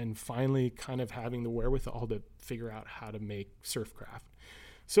mattresses and finally kind of having the wherewithal to figure out how to make surfcraft.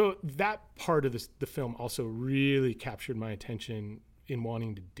 So that part of the film also really captured my attention in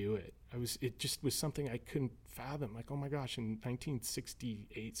wanting to do it. It just was something I couldn't fathom. Like, oh my gosh, in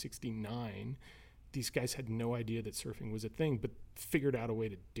 1968, 69, these guys had no idea that surfing was a thing, but figured out a way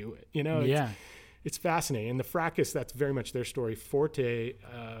to do it. It's fascinating. And the Fracas, that's very much their story. Forte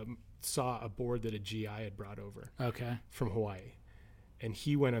saw a board that a GI had brought over from Hawaii. And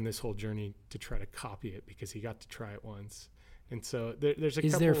he went on this whole journey to try to copy it because he got to try it once. And so there's a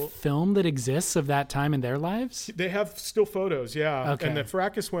couple... Is there film that exists of that time in their lives? They have still photos, yeah. Okay. And the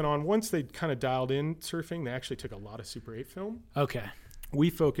Fracas went on, once they kind of dialed in surfing, they actually took a lot of Super 8 film. Okay. We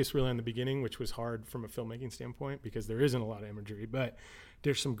focused really on the beginning, which was hard from a filmmaking standpoint because there isn't a lot of imagery, but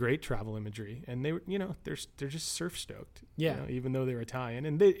there's some great travel imagery, and they, they're just surf stoked. Yeah. Even though they're Italian,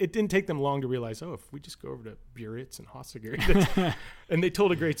 and it didn't take them long to realize, if we just go over to Biarritz and Hossegor, and they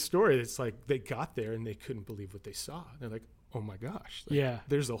told a great story. It's like they got there and they couldn't believe what they saw. They're like, oh my gosh!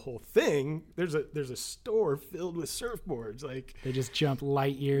 There's a whole thing. There's a store filled with surfboards. Like they just jumped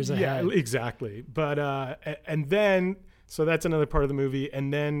light years ahead. Yeah, exactly. But and then. So that's another part of the movie.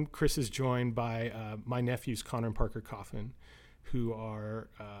 And then Chris is joined by my nephews, Connor and Parker Coffin, who are,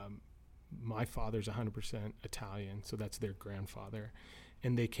 my father's 100% Italian, so that's their grandfather.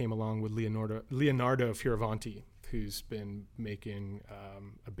 And they came along with Leonardo Fioravanti, who's been making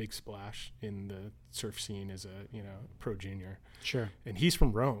a big splash in the surf scene as a pro junior. Sure. And he's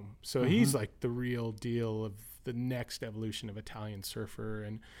from Rome. So he's like the real deal of the next evolution of Italian surfer.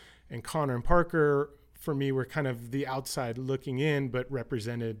 And Connor and Parker, for me, were kind of the outside looking in, but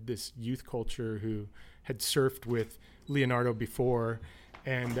represented this youth culture who had surfed with Leonardo before.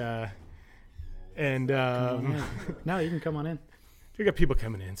 And no, you can come on in. We got people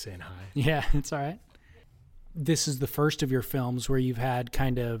coming in saying hi. Yeah, it's all right. This is the first of your films where you've had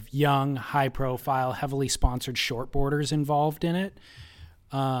kind of young, high profile, heavily sponsored shortboarders involved in it.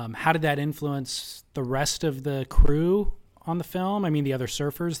 How did that influence the rest of the crew on the film? I mean, the other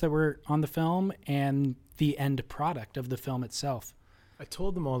surfers that were on the film and the end product of the film itself. I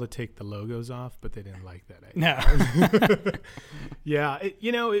told them all to take the logos off, but they didn't like that idea. No. Yeah,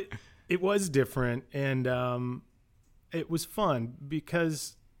 it was different, and it was fun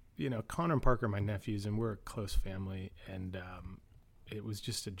because, Connor and Parker are my nephews, and we're a close family, and it was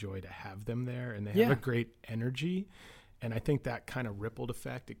just a joy to have them there, and they have a great energy, and I think that kind of rippled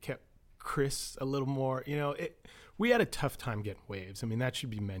effect, it kept Chris a little more, we had a tough time getting waves. I mean, that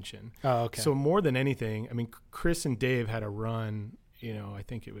should be mentioned. Oh, okay. So more than anything, I mean, Chris and Dave had a run, I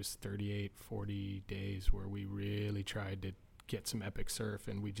think it was 38, 40 days where we really tried to get some epic surf,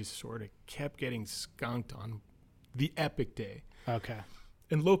 and we just sort of kept getting skunked on the epic day. Okay.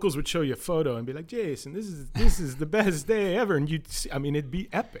 And locals would show you a photo and be like, Jason, this is the best day ever. And you'd see, it'd be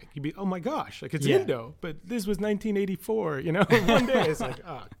epic. You'd be, oh my gosh, like it's Indo, but this was 1984, one day it's like,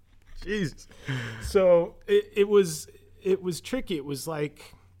 Jesus. So it was tricky. It was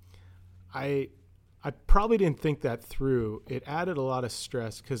like I I probably didn't think that through. It added a lot of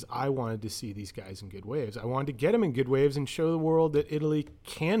stress because I wanted to see these guys in good waves. I wanted to get them in good waves and show the world that Italy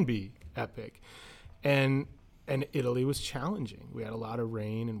can be epic. And Italy was challenging. We had a lot of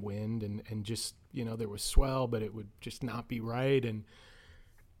rain and wind and just, there was swell, but it would just not be right. And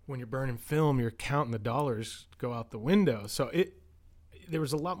when you're burning film, you're counting the dollars go out the window. So there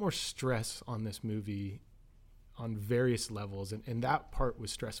was a lot more stress on this movie on various levels, and that part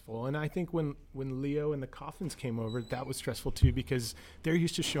was stressful. And I think when Leo and the Coffins came over, that was stressful too, because they're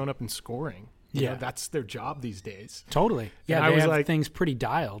used to showing up and scoring. You know, that's their job these days. Totally. Yeah, and they have things pretty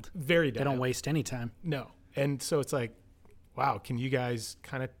dialed. Very dialed. They don't waste any time. No. And so it's like, wow, can you guys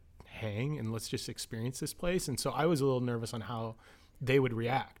kind of hang and let's just experience this place? And so I was a little nervous on how they would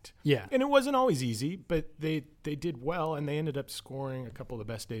react. Yeah. And it wasn't always easy, but they did well, and they ended up scoring a couple of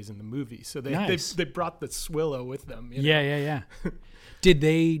the best days in the movie. So they brought the Swillo with them. Yeah. Did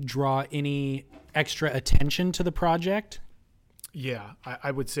they draw any extra attention to the project? Yeah,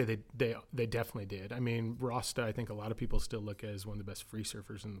 I would say they definitely did. I mean, Rasta, I think a lot of people still look at as one of the best free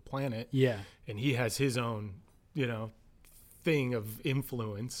surfers on the planet. Yeah. And he has his own, thing of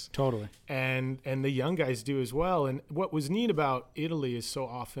influence. Totally. And the young guys do as well. And what was neat about Italy is so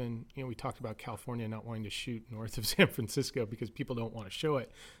often, we talked about California not wanting to shoot north of San Francisco because people don't want to show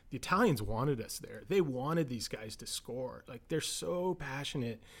it. The Italians wanted us there. They wanted these guys to score. Like, they're so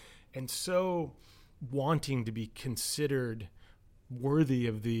passionate and so wanting to be considered worthy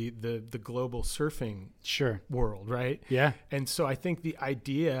of the global surfing world, right? Yeah. And so I think the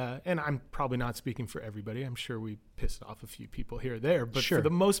idea, and I'm probably not speaking for everybody, I'm sure we pissed off a few people here or there, but for the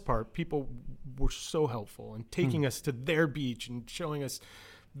most part, people were so helpful in taking us to their beach and showing us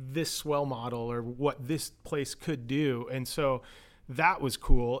this swell model or what this place could do. And so that was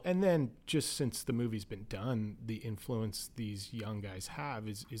cool. And then just since the movie's been done, the influence these young guys have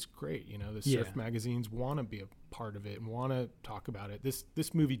is great. The surf magazines want to be a part of it and want to talk about it.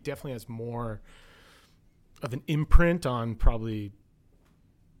 This movie definitely has more of an imprint on probably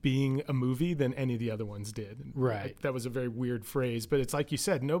being a movie than any of the other ones did. Right. That was a very weird phrase, but it's like you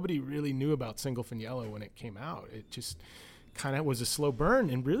said, nobody really knew about Single Fin Yellow when it came out. It just kind of was a slow burn,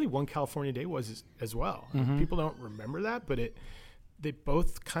 and really One California Day was as well. People don't remember that, but they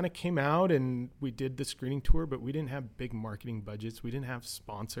both kind of came out, and we did the screening tour, but we didn't have big marketing budgets. We didn't have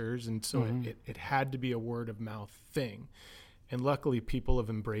sponsors. And so it had to be a word of mouth thing. And luckily people have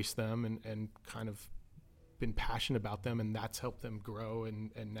embraced them and kind of been passionate about them. And that's helped them grow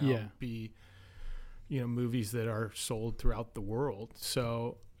and now be, movies that are sold throughout the world.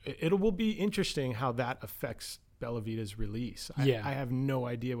 So it will be interesting how that affects Bella Vita's release. I have no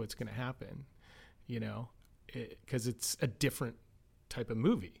idea what's going to happen, because it's a different type of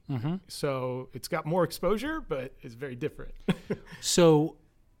movie. So it's got more exposure, but it's very different. So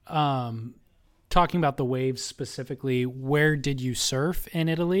talking about the waves specifically, where did you surf in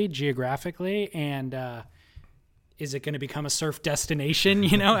Italy geographically? And is it going to become a surf destination,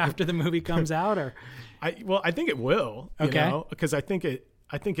 after the movie comes out? Or I think it will, because I think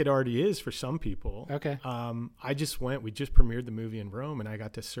it already is for some people. Okay. We just premiered the movie in Rome, and I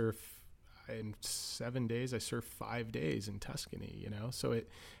got to surf in 7 days. I surfed 5 days in Tuscany, so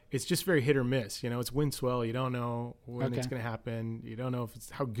it's just very hit or miss. It's wind swell. You don't know when it's going to happen. You don't know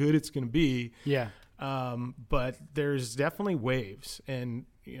how good it's going to be. Yeah. But there's definitely waves, and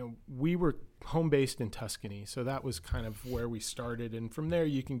we were home based in Tuscany, so that was kind of where we started, and from there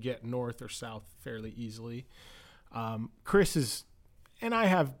you can get north or south fairly easily. Chris is, and I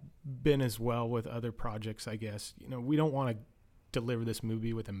have been as well with other projects, I guess. We don't want to deliver this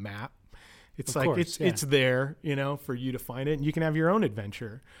movie with a map. It's it's there, for you to find it, and you can have your own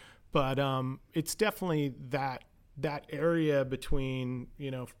adventure. But it's definitely that area between,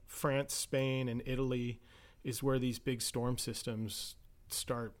 France, Spain, and Italy is where these big storm systems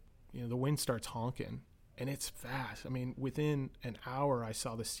start. The wind starts honking, and it's fast. I mean, within an hour, I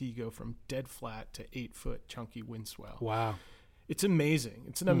saw the sea go from dead flat to 8-foot chunky wind swell. Wow. It's amazing.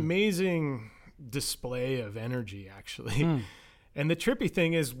 It's an amazing display of energy, actually. And the trippy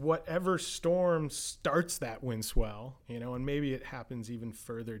thing is whatever storm starts that wind swell, and maybe it happens even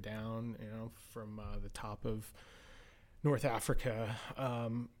further down, from the top of North Africa,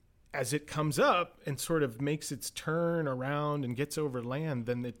 as it comes up and sort of makes its turn around and gets over land,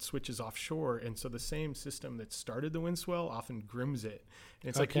 then it switches offshore. And so the same system that started the wind swell often grims it. And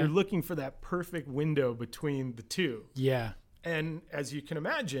it's like you're looking for that perfect window between the two. Yeah. And as you can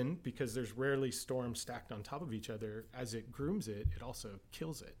imagine, because there's rarely storms stacked on top of each other, as it grooms it, it also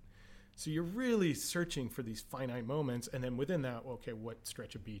kills it. So you're really searching for these finite moments. And then within that, what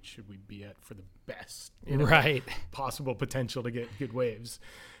stretch of beach should we be at for the best possible potential to get good waves?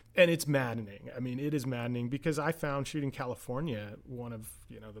 And it's maddening. I mean, it is maddening because I found shooting California one of,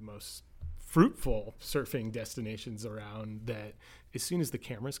 the most fruitful surfing destinations around, that as soon as the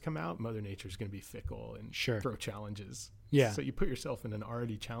cameras come out, Mother Nature's going to be fickle and throw challenges. Yeah. So you put yourself in an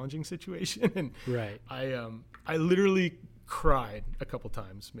already challenging situation. And right. I literally cried a couple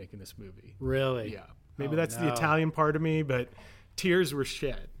times making this movie. Really? Yeah. Maybe that's the Italian part of me, but tears were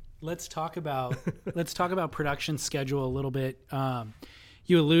shed. Let's talk about production schedule a little bit.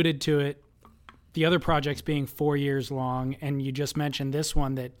 You alluded to it, the other projects being 4 years long, and you just mentioned this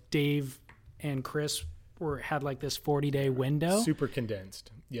one that Dave and Chris had like this 40-day window. Super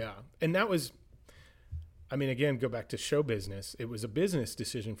condensed. Yeah. And that was, again, go back to show business. It was a business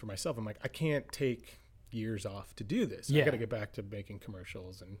decision for myself. I'm like, I can't take years off to do this. I got to get back to making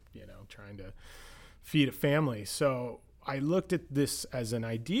commercials and, trying to feed a family. So I looked at this as an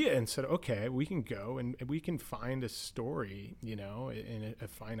idea and said, okay, we can go and we can find a story, in a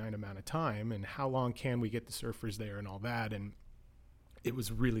finite amount of time. And how long can we get the surfers there and all that? And it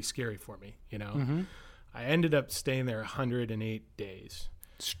was really scary for me, Mm-hmm. I ended up staying there 108 days.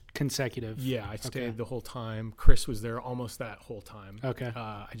 Consecutive. Yeah, I stayed the whole time. Chris was there almost that whole time. Okay.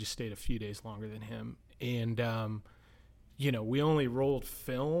 I just stayed a few days longer than him. And, we only rolled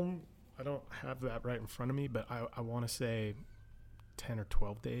film. I don't have that right in front of me, but I want to say 10 or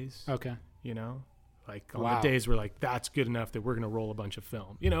 12 days. Okay. Like on the days we're like, that's good enough that we're going to roll a bunch of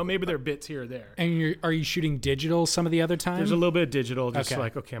film. Maybe there are bits here or there. And are you shooting digital some of the other time? There's a little bit of digital, just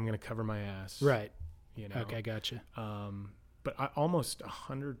like, okay, I'm going to cover my ass. Right. Okay, gotcha. But almost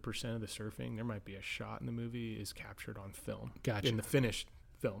 100% of the surfing, there might be a shot in the movie, is captured on film. Gotcha. In the finished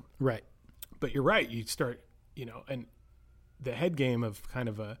film. Right. But you're right. You start, and the head game of kind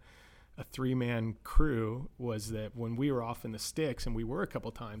of a 3-man crew was that when we were off in the sticks, and we were a couple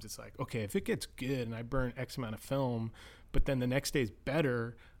times, it's like, okay, if it gets good and I burn X amount of film, but then the next day's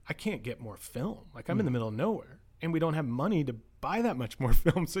better, I can't get more film. Like I'm in the middle of nowhere, and we don't have money to buy that much more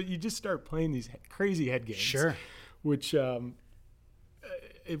film. So you just start playing these crazy head games. Sure. Which I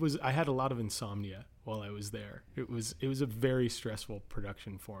had a lot of insomnia while I was there. It was a very stressful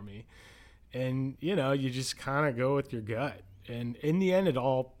production for me. And, you just kind of go with your gut. And in the end, it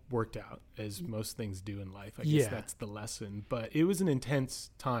all worked out, as most things do in life. I guess that's the lesson. But it was an intense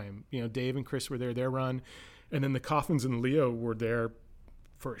time. Dave and Chris were there, their run. And then the Coffins and Leo were there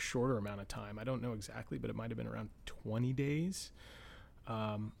for a shorter amount of time. I don't know exactly, but it might have been around 20 days.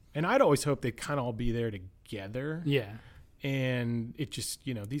 And I'd always hoped they'd kind of all be there together. Yeah. And it just,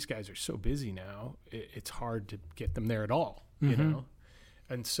 these guys are so busy now, it's hard to get them there at all, you know?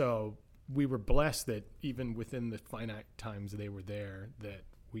 And so we were blessed that even within the finite times they were there, that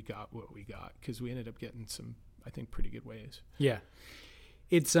we got what we got, because we ended up getting some, I think, pretty good waves. Yeah.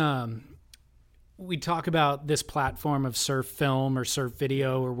 It's, we talk about this platform of surf film or surf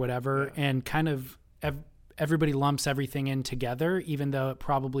video or whatever, and kind of everybody lumps everything in together, even though it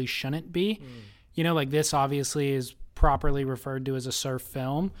probably shouldn't be. Like this obviously is properly referred to as a surf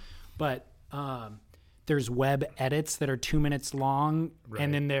film, but there's web edits that are 2 minutes long,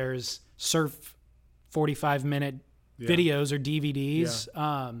 and then there's surf 45-minute videos or DVDs.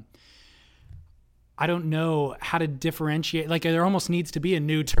 I don't know how to differentiate. Like there almost needs to be a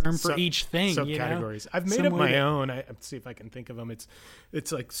new term for each thing. Subcategories. I've made up my own. Let's see if I can think of them.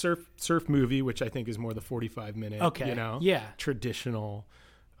 It's like surf movie, which I think is more the 45-minute. Okay. Traditional.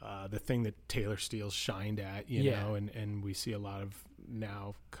 The thing that Taylor Steele's shined at, know, and we see a lot of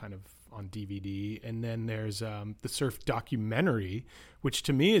now kind of on DVD. And then there's the surf documentary, which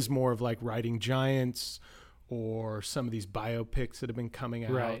to me is more of like Riding Giants or some of these biopics that have been coming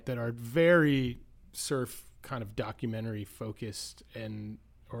out that are very surf kind of documentary focused,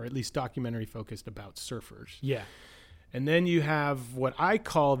 or at least documentary focused about surfers. Yeah. And then you have what I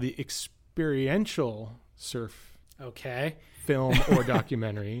call the experiential surf film or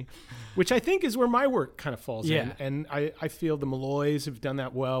documentary, which I think is where my work kind of falls in. And I feel the Malloys have done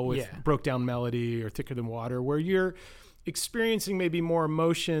that well with Broke Down Melody or Thicker Than Water, where you're experiencing maybe more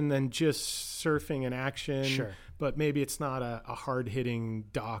emotion than just surfing and action. Sure. But maybe it's not a hard-hitting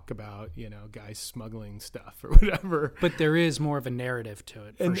doc about, guys smuggling stuff or whatever. But there is more of a narrative to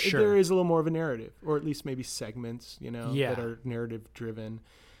it, for sure. There is a little more of a narrative, or at least maybe segments, that are narrative-driven.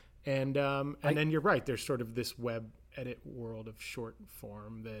 And then you're right. There's sort of this web edit world of short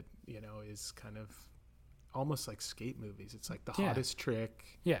form that, is kind of almost like skate movies. It's like the hottest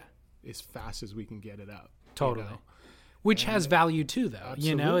trick as fast as we can get it up. Totally. Which has value too, though.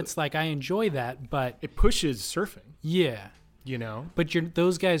 Absolutely. It's like I enjoy that, but it pushes surfing. Yeah. But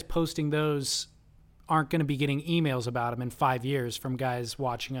those guys posting those aren't going to be getting emails about them in 5 years from guys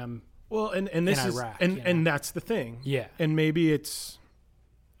watching them. Well, and this is Iraq, and that's the thing. Yeah. And maybe it's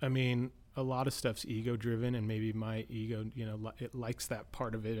I mean, a lot of stuff's ego driven, and maybe my ego, it likes that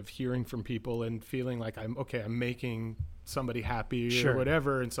part of it of hearing from people and feeling like I'm making somebody happy or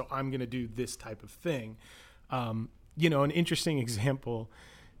whatever. And so I'm going to do this type of thing. An interesting example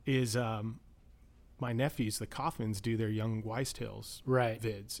is, my nephews, the Coffins, do their Young Wise Tales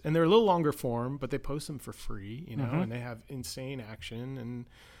vids, and they're a little longer form, but they post them for free, and they have insane action.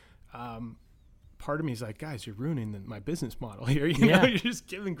 And, part of me is like, guys, you're ruining my business model here. You know, you're just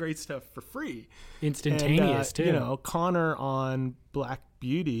giving great stuff for free. Instantaneous, too. Connor on Black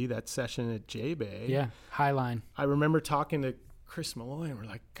Beauty, that session at J-Bay. Yeah, Highline. I remember talking to Chris Malloy, and we're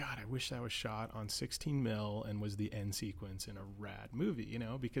like, God, I wish that was shot on 16 mil and was the end sequence in a rad movie,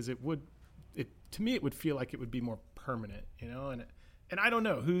 because to me, it would feel like it would be more permanent, and I don't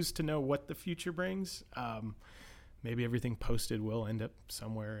know who's to know what the future brings. Maybe everything posted will end up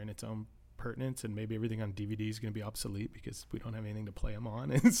somewhere in its own pertinence, and maybe everything on DVD is going to be obsolete because we don't have anything to play them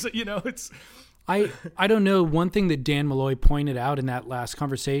on. And so, it's I don't know. One thing that Dan Malloy pointed out in that last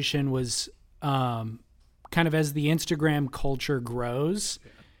conversation was kind of as the Instagram culture grows,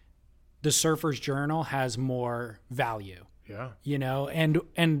 the Surfer's Journal has more value. Yeah.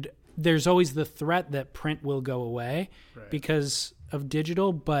 And there's always the threat that print will go away because of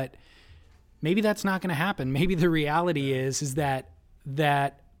digital, but maybe that's not going to happen. Maybe the reality is that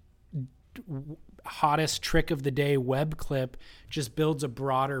hottest trick of the day web clip just builds a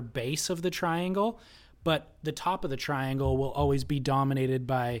broader base of the triangle, but the top of the triangle will always be dominated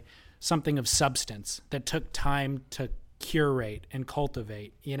by something of substance that took time to curate and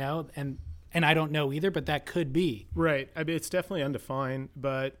cultivate, and I don't know either, but that could be. Right. I mean, it's definitely undefined,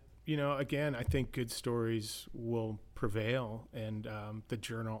 but again, I think good stories will prevail, and the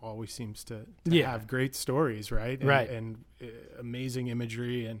Journal always seems to have great stories, right? And amazing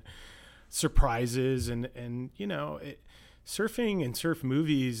imagery and surprises, and surfing and surf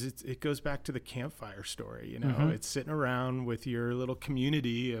movies, it goes back to the campfire story. It's sitting around with your little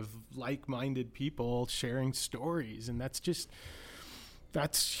community of like-minded people sharing stories, and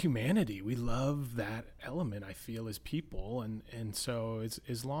that's humanity. We love that element, I feel, as people, and so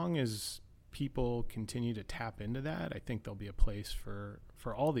as long as people continue to tap into that, I think there'll be a place for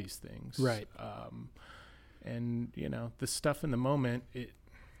all these things. Right. And the stuff in the moment,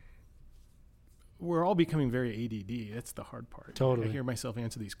 we're all becoming very ADD. That's the hard part. Totally. I hear myself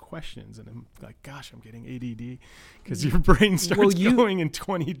answer these questions, and I'm like, gosh, I'm getting ADD, because your brain starts going in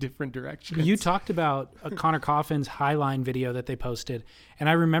 20 different directions. You talked about Connor Coffin's Highline video that they posted, and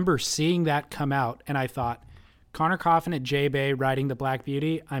I remember seeing that come out, and I thought, Connor Coffin at J-Bay riding the Black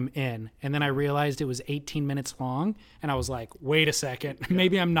Beauty, I'm in. And then I realized it was 18 minutes long, and I was like, wait a second,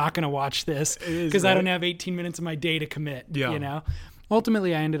 maybe I'm not going to watch this because I don't have 18 minutes of my day to commit,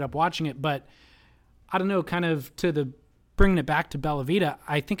 Ultimately, I ended up watching it, but I don't know, kind of bringing it back to Bella Vita,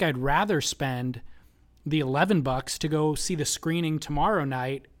 I think I'd rather spend the $11 to go see the screening tomorrow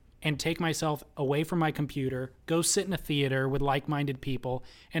night and take myself away from my computer, go sit in a theater with like-minded people,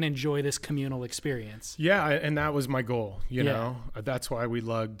 and enjoy this communal experience. Yeah, and that was my goal, That's why we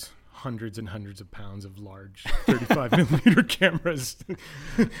lugged hundreds and hundreds of pounds of large 35 millimeter cameras.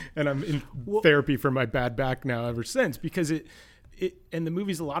 And I'm in therapy for my bad back now ever since, because and the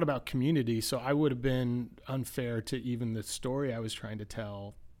movie's a lot about community, so I would have been unfair to even the story I was trying to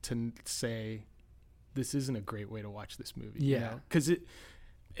tell to say this isn't a great way to watch this movie. Yeah. Because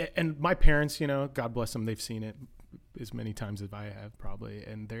and my parents, God bless them, they've seen it as many times as I have probably,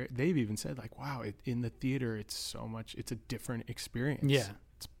 and they've even said like, wow, in the theater it's a different experience. Yeah.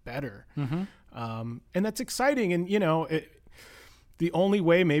 It's better. Mm-hmm. And that's exciting, and the only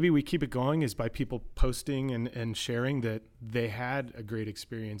way maybe we keep it going is by people posting and sharing that they had a great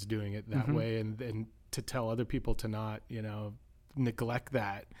experience doing it that way, and to tell other people to not, neglect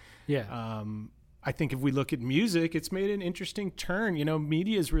that. Yeah. I think if we look at music, it's made an interesting turn.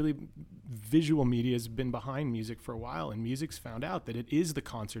 Visual media has been behind music for a while, and music's found out that it is the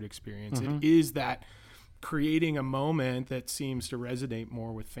concert experience. It is that creating a moment that seems to resonate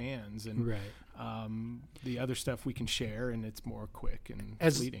more with fans, and the other stuff we can share, and it's more quick and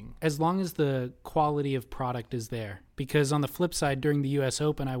fleeting. As long as the quality of product is there. Because on the flip side, during the U.S.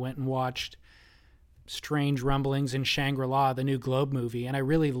 Open, I went and watched Strange Rumblings in Shangri-La, the new Globe movie, and I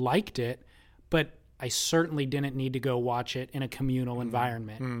really liked it, but I certainly didn't need to go watch it in a communal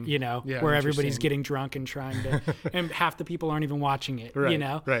environment, where everybody's getting drunk and trying to, and half the people aren't even watching it,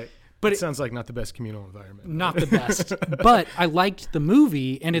 Right. But it sounds like not the best communal environment. Not the best. But I liked the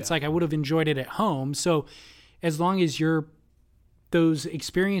movie, and it's like I would have enjoyed it at home. So as long as those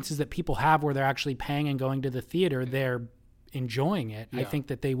experiences that people have where they're actually paying and going to the theater, they're enjoying it, I think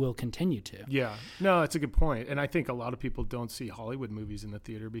that they will continue to. Yeah. No, it's a good point. And I think a lot of people don't see Hollywood movies in the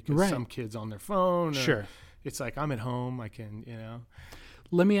theater because some kids on their phone. Sure. It's like, I'm at home. I can,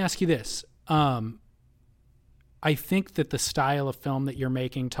 Let me ask you this. I think that the style of film that you're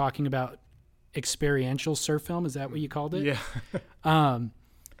making, talking about experiential surf film, is that what you called it? Yeah.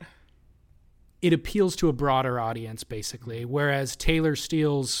 It appeals to a broader audience, basically, whereas Taylor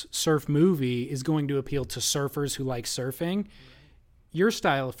Steele's surf movie is going to appeal to surfers who like surfing. Your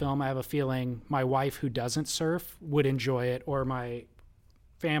style of film, I have a feeling my wife who doesn't surf would enjoy it, or my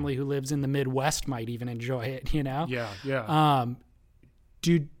family who lives in the Midwest might even enjoy it, Yeah.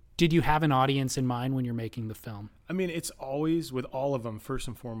 Did you have an audience in mind when you're making the film? I mean, it's always, with all of them, first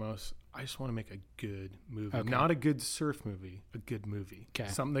and foremost, I just want to make a good movie. Okay. Not a good surf movie, a good movie. Okay.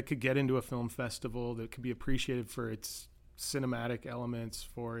 Something that could get into a film festival, that could be appreciated for its cinematic elements,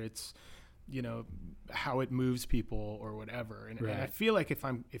 for its, how it moves people or whatever. And I feel like if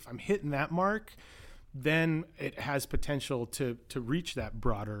I'm hitting that mark, then it has potential to reach that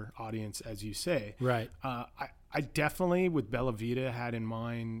broader audience, as you say. Right. I definitely, with Bella Vita, had in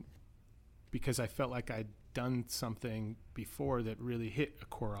mind, because I felt like I'd done something before that really hit a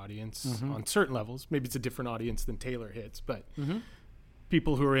core audience on certain levels. Maybe it's a different audience than Taylor hits, but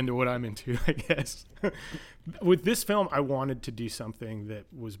people who are into what I'm into, I guess. With this film, I wanted to do something that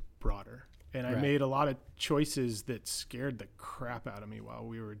was broader. And I made a lot of choices that scared the crap out of me while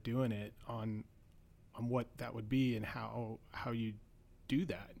we were doing it on what that would be and how you do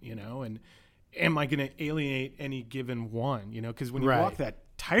that, and am I going to alienate any given one, because when you walk that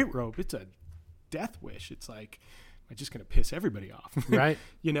tightrope, it's a death wish. It's like, am I just going to piss everybody off? Right.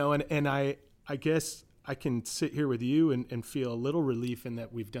 And I guess I can sit here with you and feel a little relief in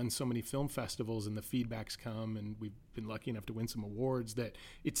that we've done so many film festivals and the feedback's come and we've been lucky enough to win some awards that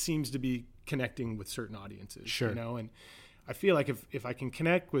it seems to be connecting with certain audiences. Sure. And I feel like if I can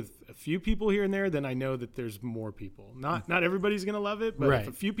connect with a few people here and there, then I know that there's more people. Not everybody's going to love it, but if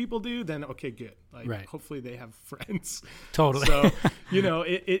a few people do, then okay, good. Like hopefully they have friends. Totally. So,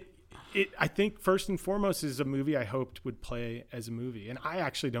 I think first and foremost is a movie I hoped would play as a movie. And I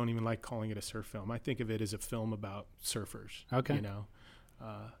actually don't even like calling it a surf film. I think of it as a film about surfers. Okay.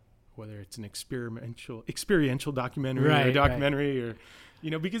 Whether it's an experiential documentary or a documentary or,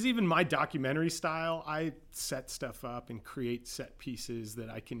 because even my documentary style, I set stuff up and create set pieces that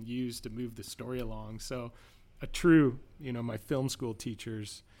I can use to move the story along. So a true, my film school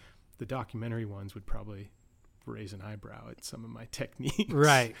teachers, the documentary ones would probably raise an eyebrow at some of my techniques.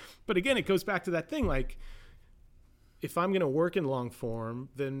 Right. But again, it goes back to that thing, like, if I'm going to work in long form,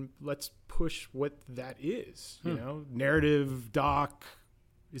 then let's push what that is, narrative, doc.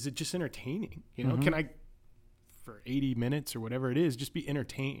 Is it just entertaining? Can I, for 80 minutes or whatever it is, just be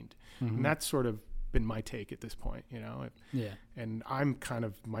entertained? And that's sort of been my take at this point, Yeah. And I'm kind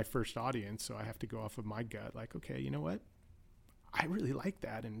of my first audience, so I have to go off of my gut. Like, okay, you know what? I really like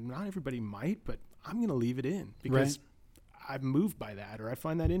that, and not everybody might, but I'm going to leave it in because I'm moved by that, or I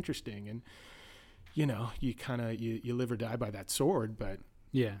find that interesting. And, you kind of, you live or die by that sword, but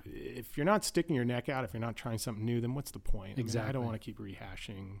if you're not sticking your neck out, if you're not trying something new, then what's the point? Exactly. I don't want to keep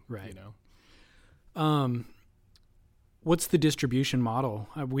rehashing, What's the distribution model?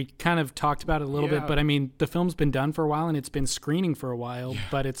 We kind of talked about it a little bit, but I mean, the film's been done for a while and it's been screening for a while,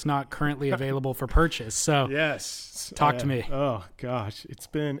 but it's not currently available for purchase. So talk to me. Oh gosh, it's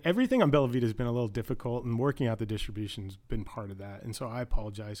been, everything on Bella Vita has been a little difficult, and working out the distribution's been part of that. And so I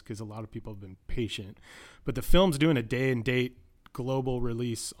apologize because a lot of people have been patient, but the film's doing a day and date global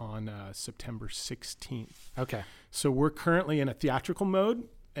release on September 16th. Okay. So we're currently in a theatrical mode,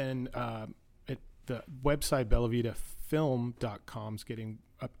 and the website bellavitafilm.com is getting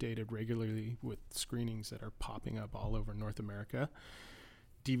updated regularly with screenings that are popping up all over North America.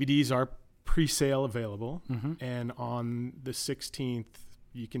 DVDs are pre-sale available, and on the 16th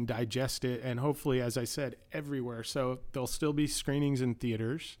you can digest it, and hopefully, as I said, everywhere. So there'll still be screenings in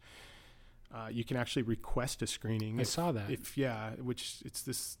theaters. You can actually request a screening. I saw that. Which it's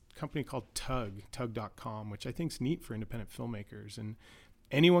this company called tug.com, which I think is neat for independent filmmakers. And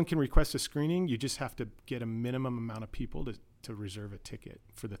anyone can request a screening. You just have to get a minimum amount of people to reserve a ticket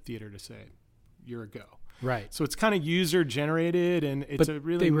for the theater to say, you're a go. Right. So it's kind of user generated, and it's a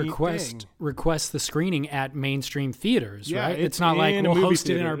really neat thing. request the screening at mainstream theaters, right? It's not like we'll host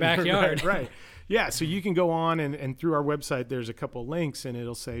theater. it in our backyard. Right. Yeah, so you can go on and through our website, there's a couple links, and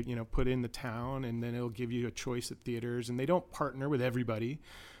it'll say, put in the town, and then it'll give you a choice at theaters. And they don't partner with everybody,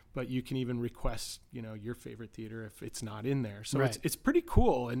 but you can even request, your favorite theater if it's not in there. So it's pretty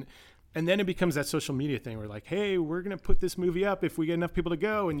cool. And And then it becomes that social media thing where like, hey, we're going to put this movie up if we get enough people to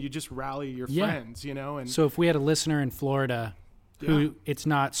go, and you just rally your friends, you know? And so if we had a listener in Florida who it's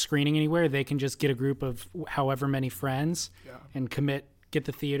not screening anywhere, they can just get a group of however many friends and get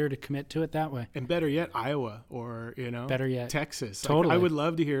the theater to commit to it that way. And better yet, Iowa or, you know, better yet, Texas. Totally. Like, I would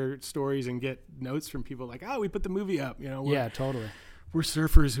love to hear stories and get notes from people like, oh, we put the movie up, you know? Totally. We're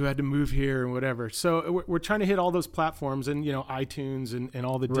surfers who had to move here and whatever. So we're trying to hit all those platforms, and, you know, iTunes and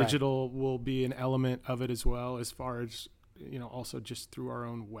all the digital will be an element of it as well, as far as, you know, also just through our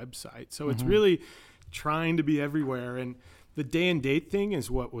own website. So it's really trying to be everywhere. And the day and date thing is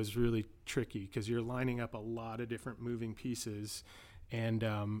what was really tricky, because you're lining up a lot of different moving pieces and,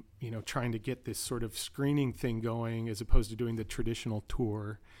 you know, trying to get this sort of screening thing going as opposed to doing the traditional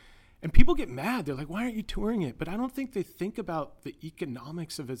tour. And people get mad. They're like, why aren't you touring it? But I don't think they think about the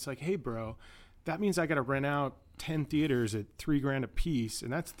economics of it. It's like, hey, bro, that means I got to rent out 10 theaters at $3,000 a piece.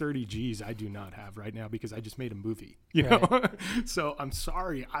 And that's 30 G's I do not have right now because I just made a movie, you know? So I'm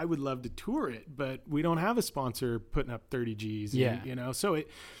sorry. I would love to tour it, but we don't have a sponsor putting up 30 G's. And, you know, so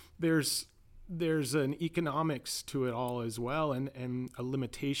there's an economics to it all as well, and a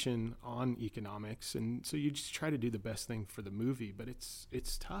limitation on economics. And so you just try to do the best thing for the movie, but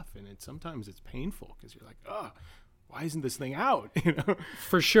it's tough, and sometimes it's painful because you're like, oh, why isn't this thing out? You know?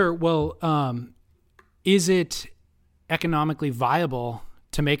 For sure. Well, is it economically viable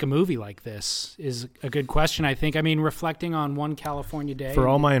to make a movie like this is a good question, I think. I mean, reflecting on One California Day. For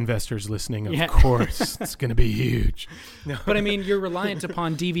all my investors listening, of course, it's going to be huge. No. But I mean, you're reliant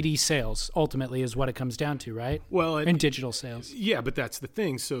upon DVD sales, ultimately, is what it comes down to, right? Well, and digital sales. Yeah, but that's the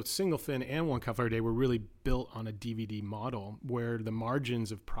thing. So Single Fin and One California Day were really built on a DVD model where the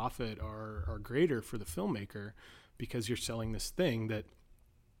margins of profit are greater for the filmmaker because you're selling this thing that,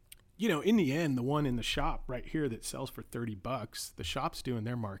 you know, in the end, the one in the shop right here that sells for $30, the shop's doing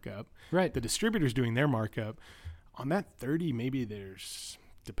their markup. Right. The distributor's doing their markup. On that 30, maybe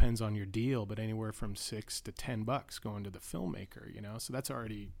depends on your deal, but anywhere from $6 to $10 going to the filmmaker, you know? So that's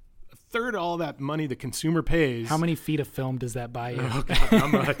already a third of all that money the consumer pays. How many feet of film does that buy you? Oh, God,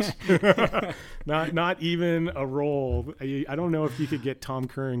 not much. not even a roll. I don't know if you could get Tom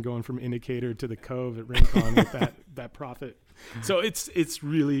Curran going from Indicator to the Cove at Rincon with that profit. So it's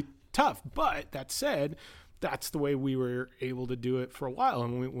really tough. But that said, that's the way we were able to do it for a while.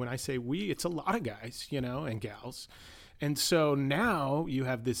 And when I say we, it's a lot of guys, you know, and gals. And so now you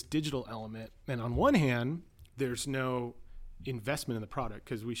have this digital element. And on one hand, there's no investment in the product,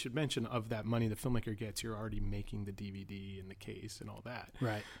 because we should mention of that money the filmmaker gets, you're already making the DVD and the case and all that.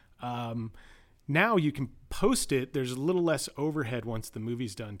 Right. Now you can post it. There's a little less overhead once the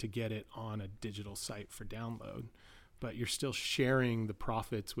movie's done to get it on a digital site for download. But you're still sharing the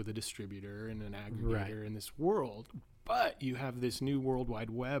profits with a distributor and an aggregator in this world. But you have this new World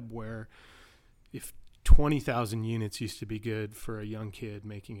Wide Web where if 20,000 units used to be good for a young kid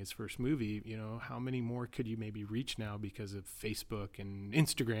making his first movie, you know, how many more could you maybe reach now because of Facebook and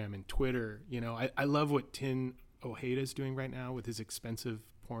Instagram and Twitter? You know, I love what Tin Ojeda's doing right now with his expensive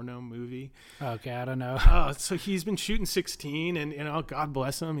porno movie. Okay, I don't know. So he's been shooting 16, and, you know, God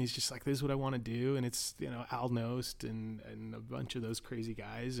bless him. He's just like, this is what I want to do. And it's, you know, Al Nost and a bunch of those crazy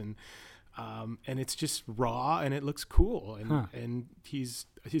guys. And it's just raw and it looks cool. And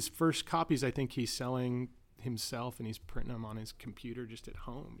his first copies, I think he's selling himself, and he's printing them on his computer just at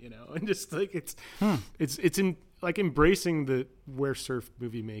home, you know, and just like it's in like embracing where surf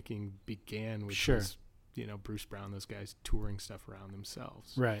movie making began, which was, you know, Bruce Brown, those guys touring stuff around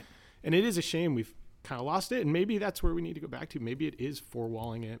themselves. Right. And it is a shame we've kind of lost it. And maybe that's where we need to go back to. Maybe it is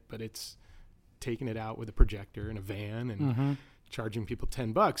four-walling it, but it's taking it out with a projector and a van and charging people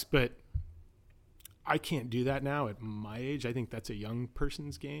 $10. But I can't do that now at my age. I think that's a young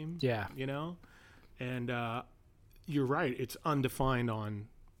person's game. Yeah. You know? And you're right. It's undefined on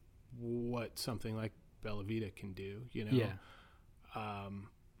what something like Bella Vita can do, you know? Yeah.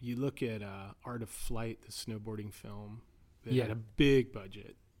 You look at Art of Flight, the snowboarding film, that had a big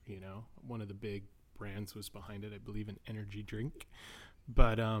budget, you know. One of the big brands was behind it, I believe, an energy drink.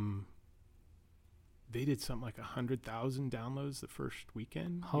 But they did something like 100,000 downloads the first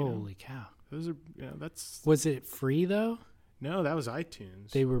weekend. Holy cow. Those are, you know, that's... Was it free, though? No, that was iTunes.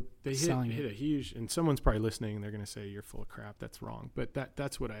 They hit a huge... And someone's probably listening, and they're going to say, you're full of crap. That's wrong. But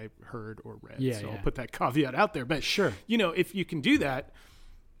that's what I heard or read. Yeah, so I'll put that caveat out there. But, you know, if you can do that...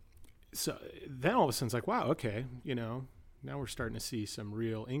 So then all of a sudden it's like, wow, okay, you know, now we're starting to see some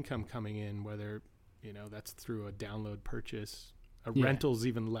real income coming in, whether, you know, that's through a download purchase. A rental's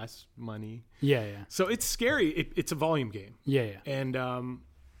even less money. Yeah, yeah. So it's scary. It's a volume game. Yeah, yeah. And,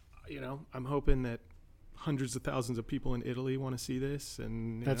 you know, I'm hoping that hundreds of thousands of people in Italy want to see this,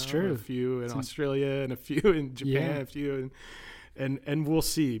 and that's true. A few in Australia and a few in Japan, a few and we'll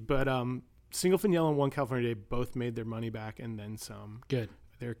see. But Single Fin Yellow and One California Day both made their money back and then some. Good.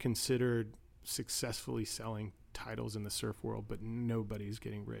 They're considered successfully selling titles in the surf world, but nobody's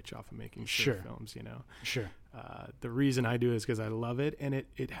getting rich off of making surf films, Sure. The reason I do it is because I love it, and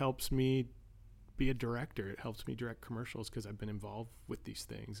it helps me be a director. It helps me direct commercials because I've been involved with these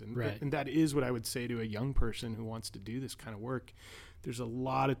things. And that is what I would say to a young person who wants to do this kind of work. There's a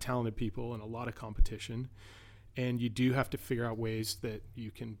lot of talented people and a lot of competition, and you do have to figure out ways that you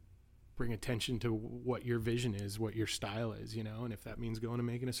can bring attention to what your vision is, what your style is, and if that means going and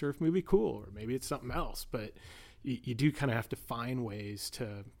making a surf movie, cool, or maybe it's something else, but you do kind of have to find ways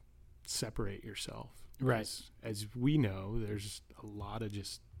to separate yourself. Right. As we know, there's a lot of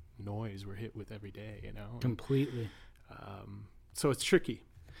just noise we're hit with every day, Completely. So it's tricky.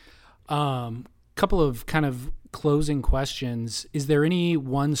 Couple of kind of closing questions. Is there any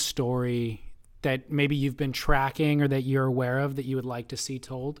one story that maybe you've been tracking or that you're aware of that you would like to see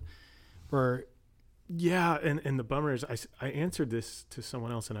told? Or yeah, and the bummer is I answered this to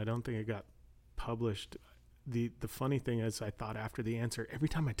someone else and I don't think it got published. The funny thing is, I thought after the answer, every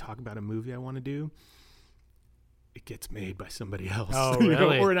time I talk about a movie I want to do, it gets made by somebody else. Oh,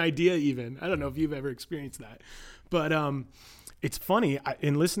 really? Or an idea even. I don't know if you've ever experienced that. But it's funny,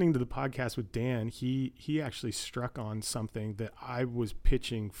 in listening to the podcast with Dan, he actually struck on something that I was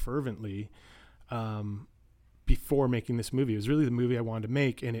pitching fervently before making this movie. It was really the movie I wanted to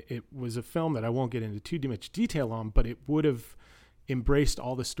make, and it was a film that I won't get into too much detail on, but it would have embraced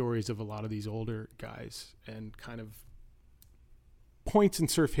all the stories of a lot of these older guys and kind of points in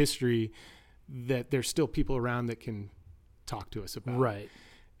surf history that there's still people around that can talk to us about. Right.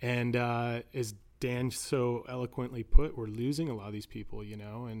 And as Dan so eloquently put, we're losing a lot of these people,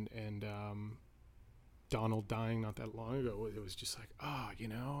 and Donald dying not that long ago, it was just like,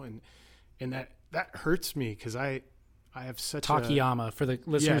 and that hurts me because I have such Takayama, for the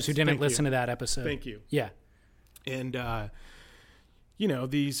listeners who didn't listen to that episode. Thank you. Yeah. And,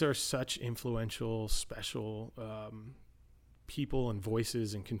 these are such influential, special people and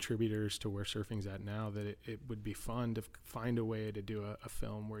voices and contributors to where surfing's at now that it would be fun to find a way to do a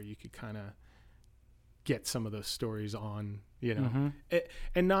film where you could kind of get some of those stories on,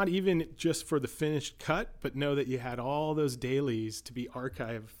 and not even just for the finished cut, but know that you had all those dailies to be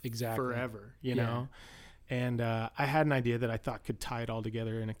archived forever, you know? And I had an idea that I thought could tie it all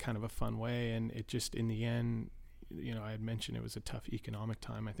together in a kind of a fun way. And it just, in the end, I had mentioned it was a tough economic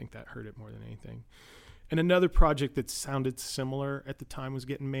time. I think that hurt it more than anything. And another project that sounded similar at the time was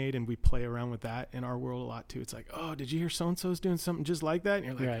getting made, and we play around with that in our world a lot too. It's like, oh, did you hear so-and-so's doing something just like that?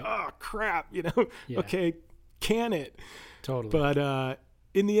 And you're like, oh, crap, okay, can it? Totally. But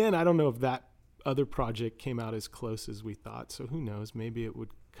in the end, I don't know if that other project came out as close as we thought. So who knows? Maybe it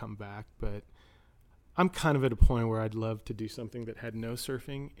would come back. But I'm kind of at a point where I'd love to do something that had no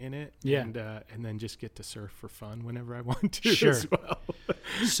surfing in it, and then just get to surf for fun whenever I want to as well.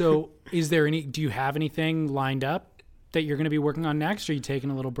 So do you have anything lined up that you're going to be working on next? Or are you taking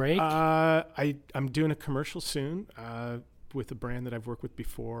a little break? I'm doing a commercial soon with a brand that I've worked with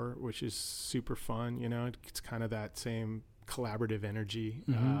before, which is super fun. It's kind of that same collaborative energy.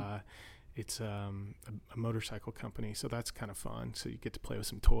 Mm-hmm. It's a motorcycle company, so that's kind of fun. So you get to play with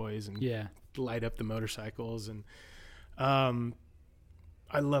some toys and light up the motorcycles. And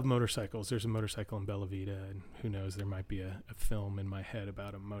I love motorcycles. There's a motorcycle in Bella Vita, and who knows, there might be a film in my head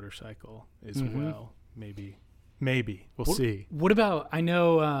about a motorcycle as well. Maybe. We'll see. What about, I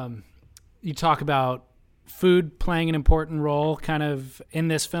know you talk about food playing an important role kind of in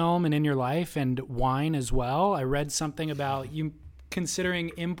this film and in your life, and wine as well. I read something about you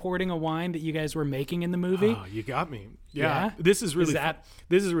considering importing a wine that you guys were making in the movie. Oh, you got me. Yeah. This is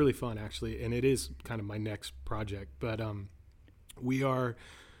really fun actually, and it is kind of my next project. But we are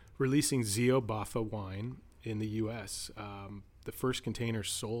releasing Zio Baffa wine in the US. The first container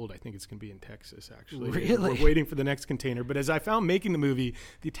sold. I think it's going to be in Texas, actually. Really? We're waiting for the next container. But as I found making the movie,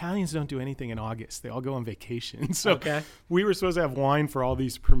 the Italians don't do anything in August. They all go on vacation. So we were supposed to have wine for all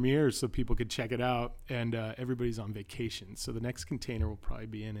these premieres so people could check it out, and everybody's on vacation. So the next container will probably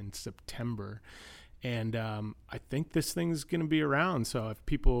be in September. And I think this thing's going to be around. So if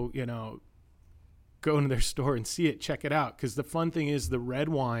people, go into their store and see it, check it out. Because the fun thing is the red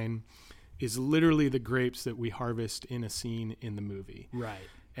wine is literally the grapes that we harvest in a scene in the movie. Right.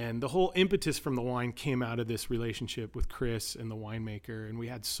 And the whole impetus from the wine came out of this relationship with Chris and the winemaker, and we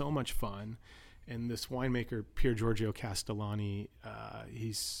had so much fun. And this winemaker, Pier Giorgio Castellani,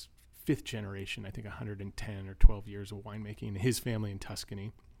 he's fifth generation, I think 110 or 12 years of winemaking in his family in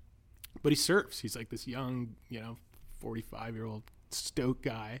Tuscany. but he surfs. He's like this young, 45-year-old stoked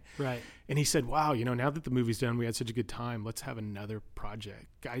guy. Right. And he said, wow, now that the movie's done, we had such a good time. Let's have another project.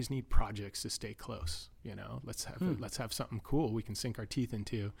 Guys need projects to stay close. Let's have something cool we can sink our teeth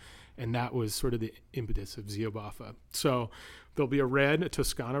into. And that was sort of the impetus of Zio Baffa. So there'll be a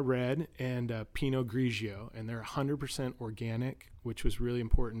Toscana red, and a Pinot Grigio, and they're 100% organic, which was really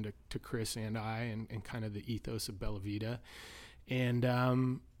important to Chris and I, and kind of the ethos of Bella Vita.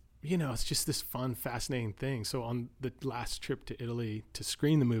 And, it's just this fun, fascinating thing. So on the last trip to Italy to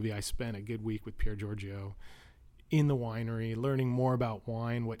screen the movie, I spent a good week with Pier Giorgio in the winery, learning more about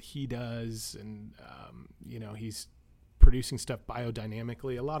wine, what he does. And, he's producing stuff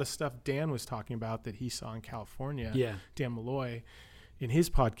biodynamically. A lot of stuff Dan was talking about that he saw in California, Dan Malloy, in his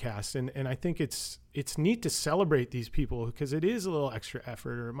podcast. And I think it's neat to celebrate these people, because it is a little extra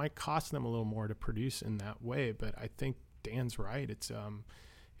effort, or it might cost them a little more to produce in that way. But I think Dan's right. It's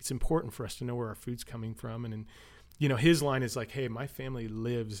important for us to know where our food's coming from. And his line is like, hey, my family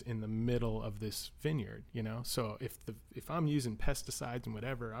lives in the middle of this vineyard, so if I'm using pesticides and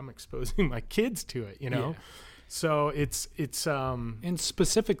whatever, I'm exposing my kids to it, Yeah. So it's and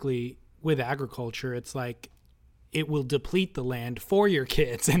specifically with agriculture, it's like it will deplete the land for your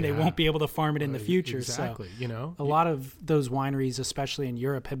kids, and they won't be able to farm it in the future. Exactly. So a lot of those wineries, especially in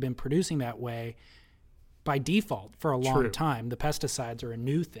Europe, have been producing that way by default for a long time. The pesticides are a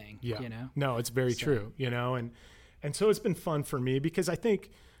new thing, No, it's very true, and so it's been fun for me, because I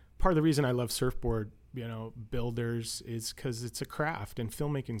think part of the reason I love surfboard, builders, is because it's a craft, and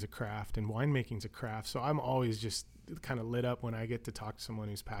filmmaking's a craft, and winemaking's a craft. So I'm always just kind of lit up when I get to talk to someone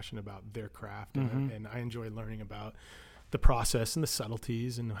who's passionate about their craft, and I enjoy learning about the process and the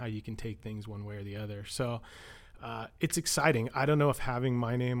subtleties and how you can take things one way or the other. So it's exciting. I don't know if having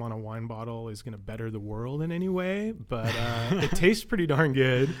my name on a wine bottle is going to better the world in any way, but it tastes pretty darn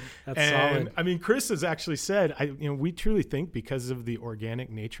good. That's solid. I mean, Chris has actually said, we truly think because of the organic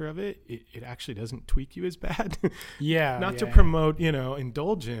nature of it, it actually doesn't tweak you as bad. Not to promote,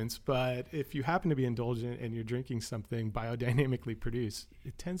 indulgence, but if you happen to be indulgent and you're drinking something biodynamically produced,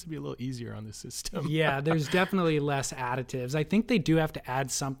 it tends to be a little easier on the system. Yeah, there's definitely less additives. I think they do have to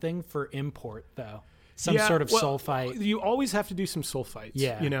add something for import, though. Some sort of sulfite. You always have to do some sulfites,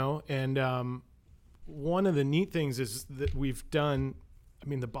 and one of the neat things is that we've done,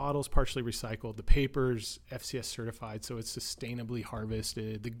 the bottle's partially recycled, the paper's FCS certified, so it's sustainably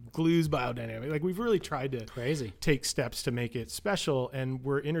harvested, the glue's biodynamic. Like, we've really tried to take steps to make it special, and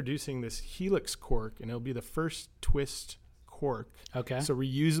we're introducing this Helix cork, and it'll be the first twist cork. Okay. So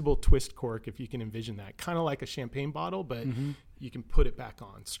reusable twist cork, if you can envision that. Kind of like a champagne bottle, but you can put it back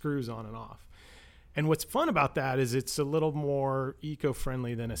on, screws on and off. And what's fun about that is it's a little more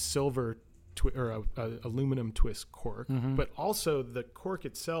eco-friendly than a silver or a aluminum twist cork. But also the cork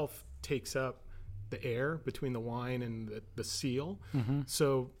itself takes up the air between the wine and the seal.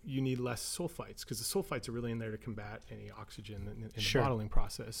 So you need less sulfites, because the sulfites are really in there to combat any oxygen in the bottling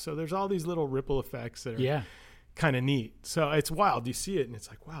process. So there's all these little ripple effects that are kind of neat. So it's wild. You see it and it's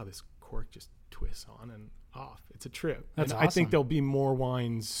like, wow, this cork just twists on and off. It's a trip. That's and awesome. I think there'll be more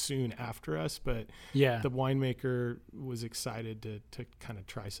wines soon after us, but the winemaker was excited to kind of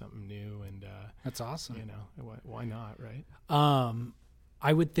try something new, and that's awesome. Why not, right?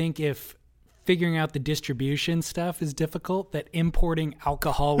 I would think if figuring out the distribution stuff is difficult, that importing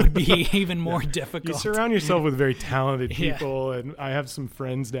alcohol would be even more difficult. You surround yourself with very talented people, and I have some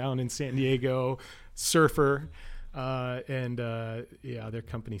friends down in San Diego, surfer. Their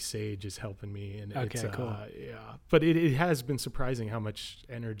company Sage is helping me, and it's cool. But it has been surprising how much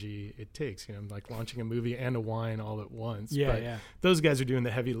energy it takes, like launching a movie and a wine all at once. Those guys are doing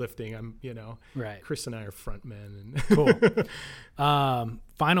the heavy lifting. I'm, right. Chris and I are front men. Cool.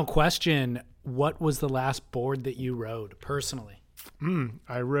 Final question. What was the last board that you rode personally?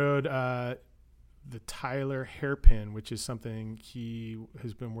 I rode, the Tyler hairpin, which is something he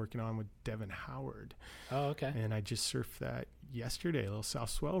has been working on with Devin Howard. Oh, okay. And I just surfed that yesterday, a little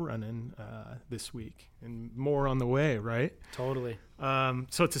South Swell running this week, and more on the way, right? Totally.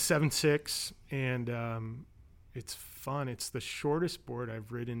 So it's a 7.6, and it's fun. It's the shortest board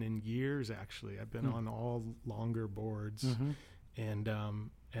I've ridden in years, actually. I've been on all longer boards, and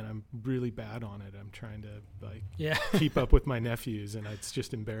I'm really bad on it. I'm trying to keep up with my nephews, and it's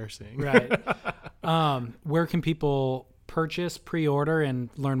just embarrassing. Right. Where can people purchase, pre-order, and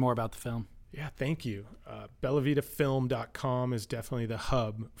learn more about the film? Yeah, thank you. BellaVitaFilm.com is definitely the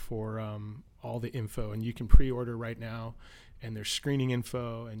hub for all the info, and you can pre-order right now, and there's screening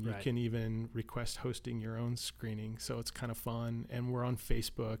info, and you can even request hosting your own screening, so it's kind of fun. And we're on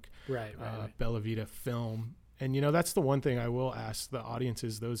Facebook, right. Bella Vita Film. And, you know, that's the one thing I will ask the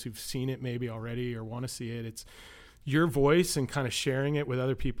audiences, those who've seen it maybe already or want to see it. It's your voice and kind of sharing it with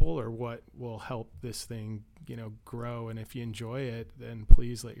other people or what will help this thing, you know, grow. And if you enjoy it, then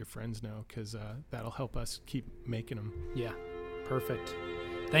please let your friends know, because that'll help us keep making them. Yeah, perfect.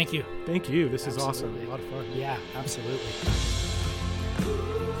 Thank you. Thank you. This Absolutely. is awesome. A lot of fun. Yeah, absolutely.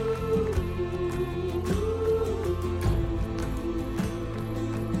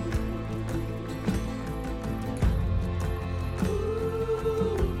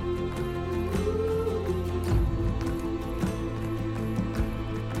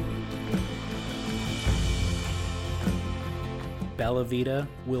 Bella Vita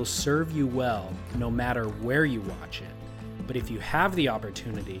will serve you well no matter where you watch it. But if you have the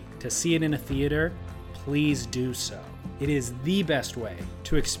opportunity to see it in a theater, please do so. It is the best way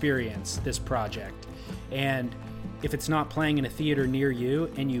to experience this project. And if it's not playing in a theater near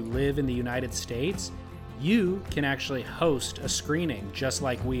you and you live in the United States, you can actually host a screening just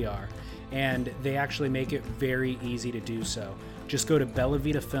like we are. And they actually make it very easy to do so. Just go to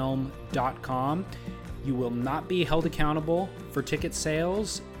bellavitafilm.com. You will not be held accountable for ticket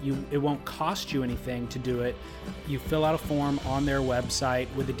sales. It won't cost you anything to do it. You fill out a form on their website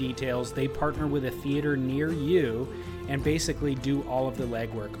with the details. They partner with a theater near you and basically do all of the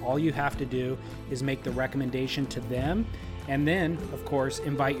legwork. All you have to do is make the recommendation to them, and then, of course,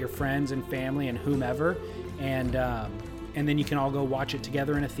 invite your friends and family and whomever, and then you can all go watch it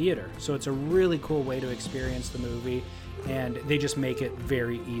together in a theater. So it's a really cool way to experience the movie, and they just make it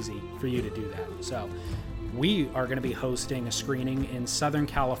very easy for you to do that. So we are going to be hosting a screening in Southern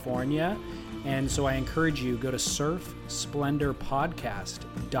California, and so I encourage you, go to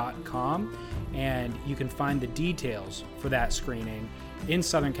surfsplendorpodcast.com, and you can find the details for that screening in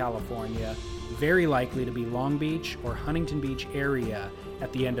Southern California, very likely to be Long Beach or Huntington Beach area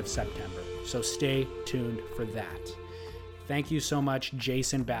at the end of September. So stay tuned for that. Thank you so much,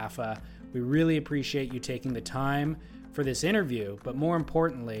 Jason Baffa. We really appreciate you taking the time for this interview, but more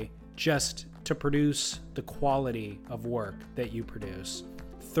importantly, just to produce the quality of work that you produce.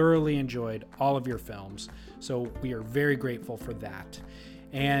 Thoroughly enjoyed all of your films, so we are very grateful for that.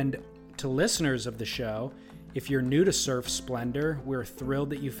 And to listeners of the show, if you're new to Surf Splendor, we're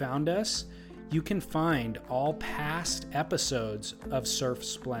thrilled that you found us. You can find all past episodes of Surf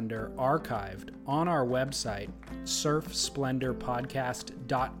Splendor archived on our website,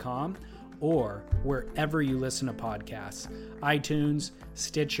 surfsplendorpodcast.com, or wherever you listen to podcasts, iTunes,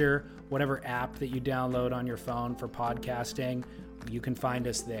 Stitcher, whatever app that you download on your phone for podcasting, you can find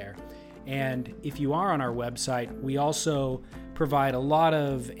us there. And if you are on our website, we also provide a lot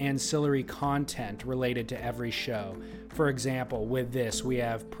of ancillary content related to every show. For example, with this, we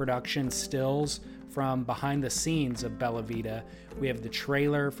have production stills from behind the scenes of Bella Vita. We have the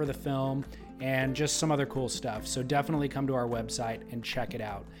trailer for the film and just some other cool stuff. So definitely come to our website and check it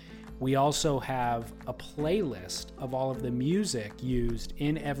out. We also have a playlist of all of the music used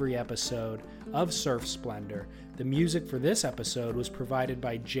in every episode of Surf Splendor. The music for this episode was provided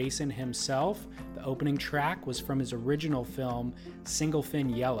by Jason himself. The opening track was from his original film, Single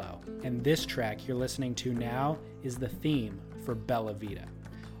Fin Yellow. And this track you're listening to now is the theme for Bella Vita.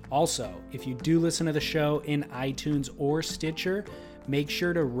 Also, if you do listen to the show in iTunes or Stitcher, make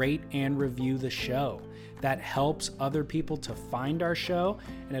sure to rate and review the show. That helps other people to find our show,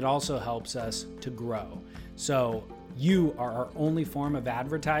 and it also helps us to grow. So you are our only form of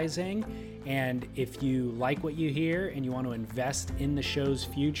advertising, and if you like what you hear and you want to invest in the show's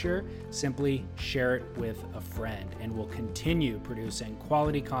future, simply share it with a friend, and we'll continue producing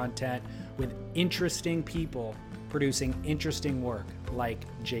quality content with interesting people producing interesting work like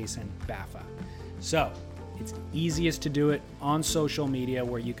Jason Baffa. So it's easiest to do it on social media,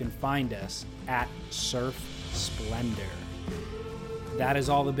 where you can find us at Surf Splendor. That is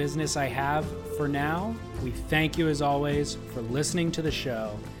all the business I have for now. We thank you as always for listening to the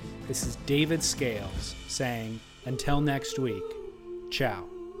show. This is David Scales saying, until next week, ciao.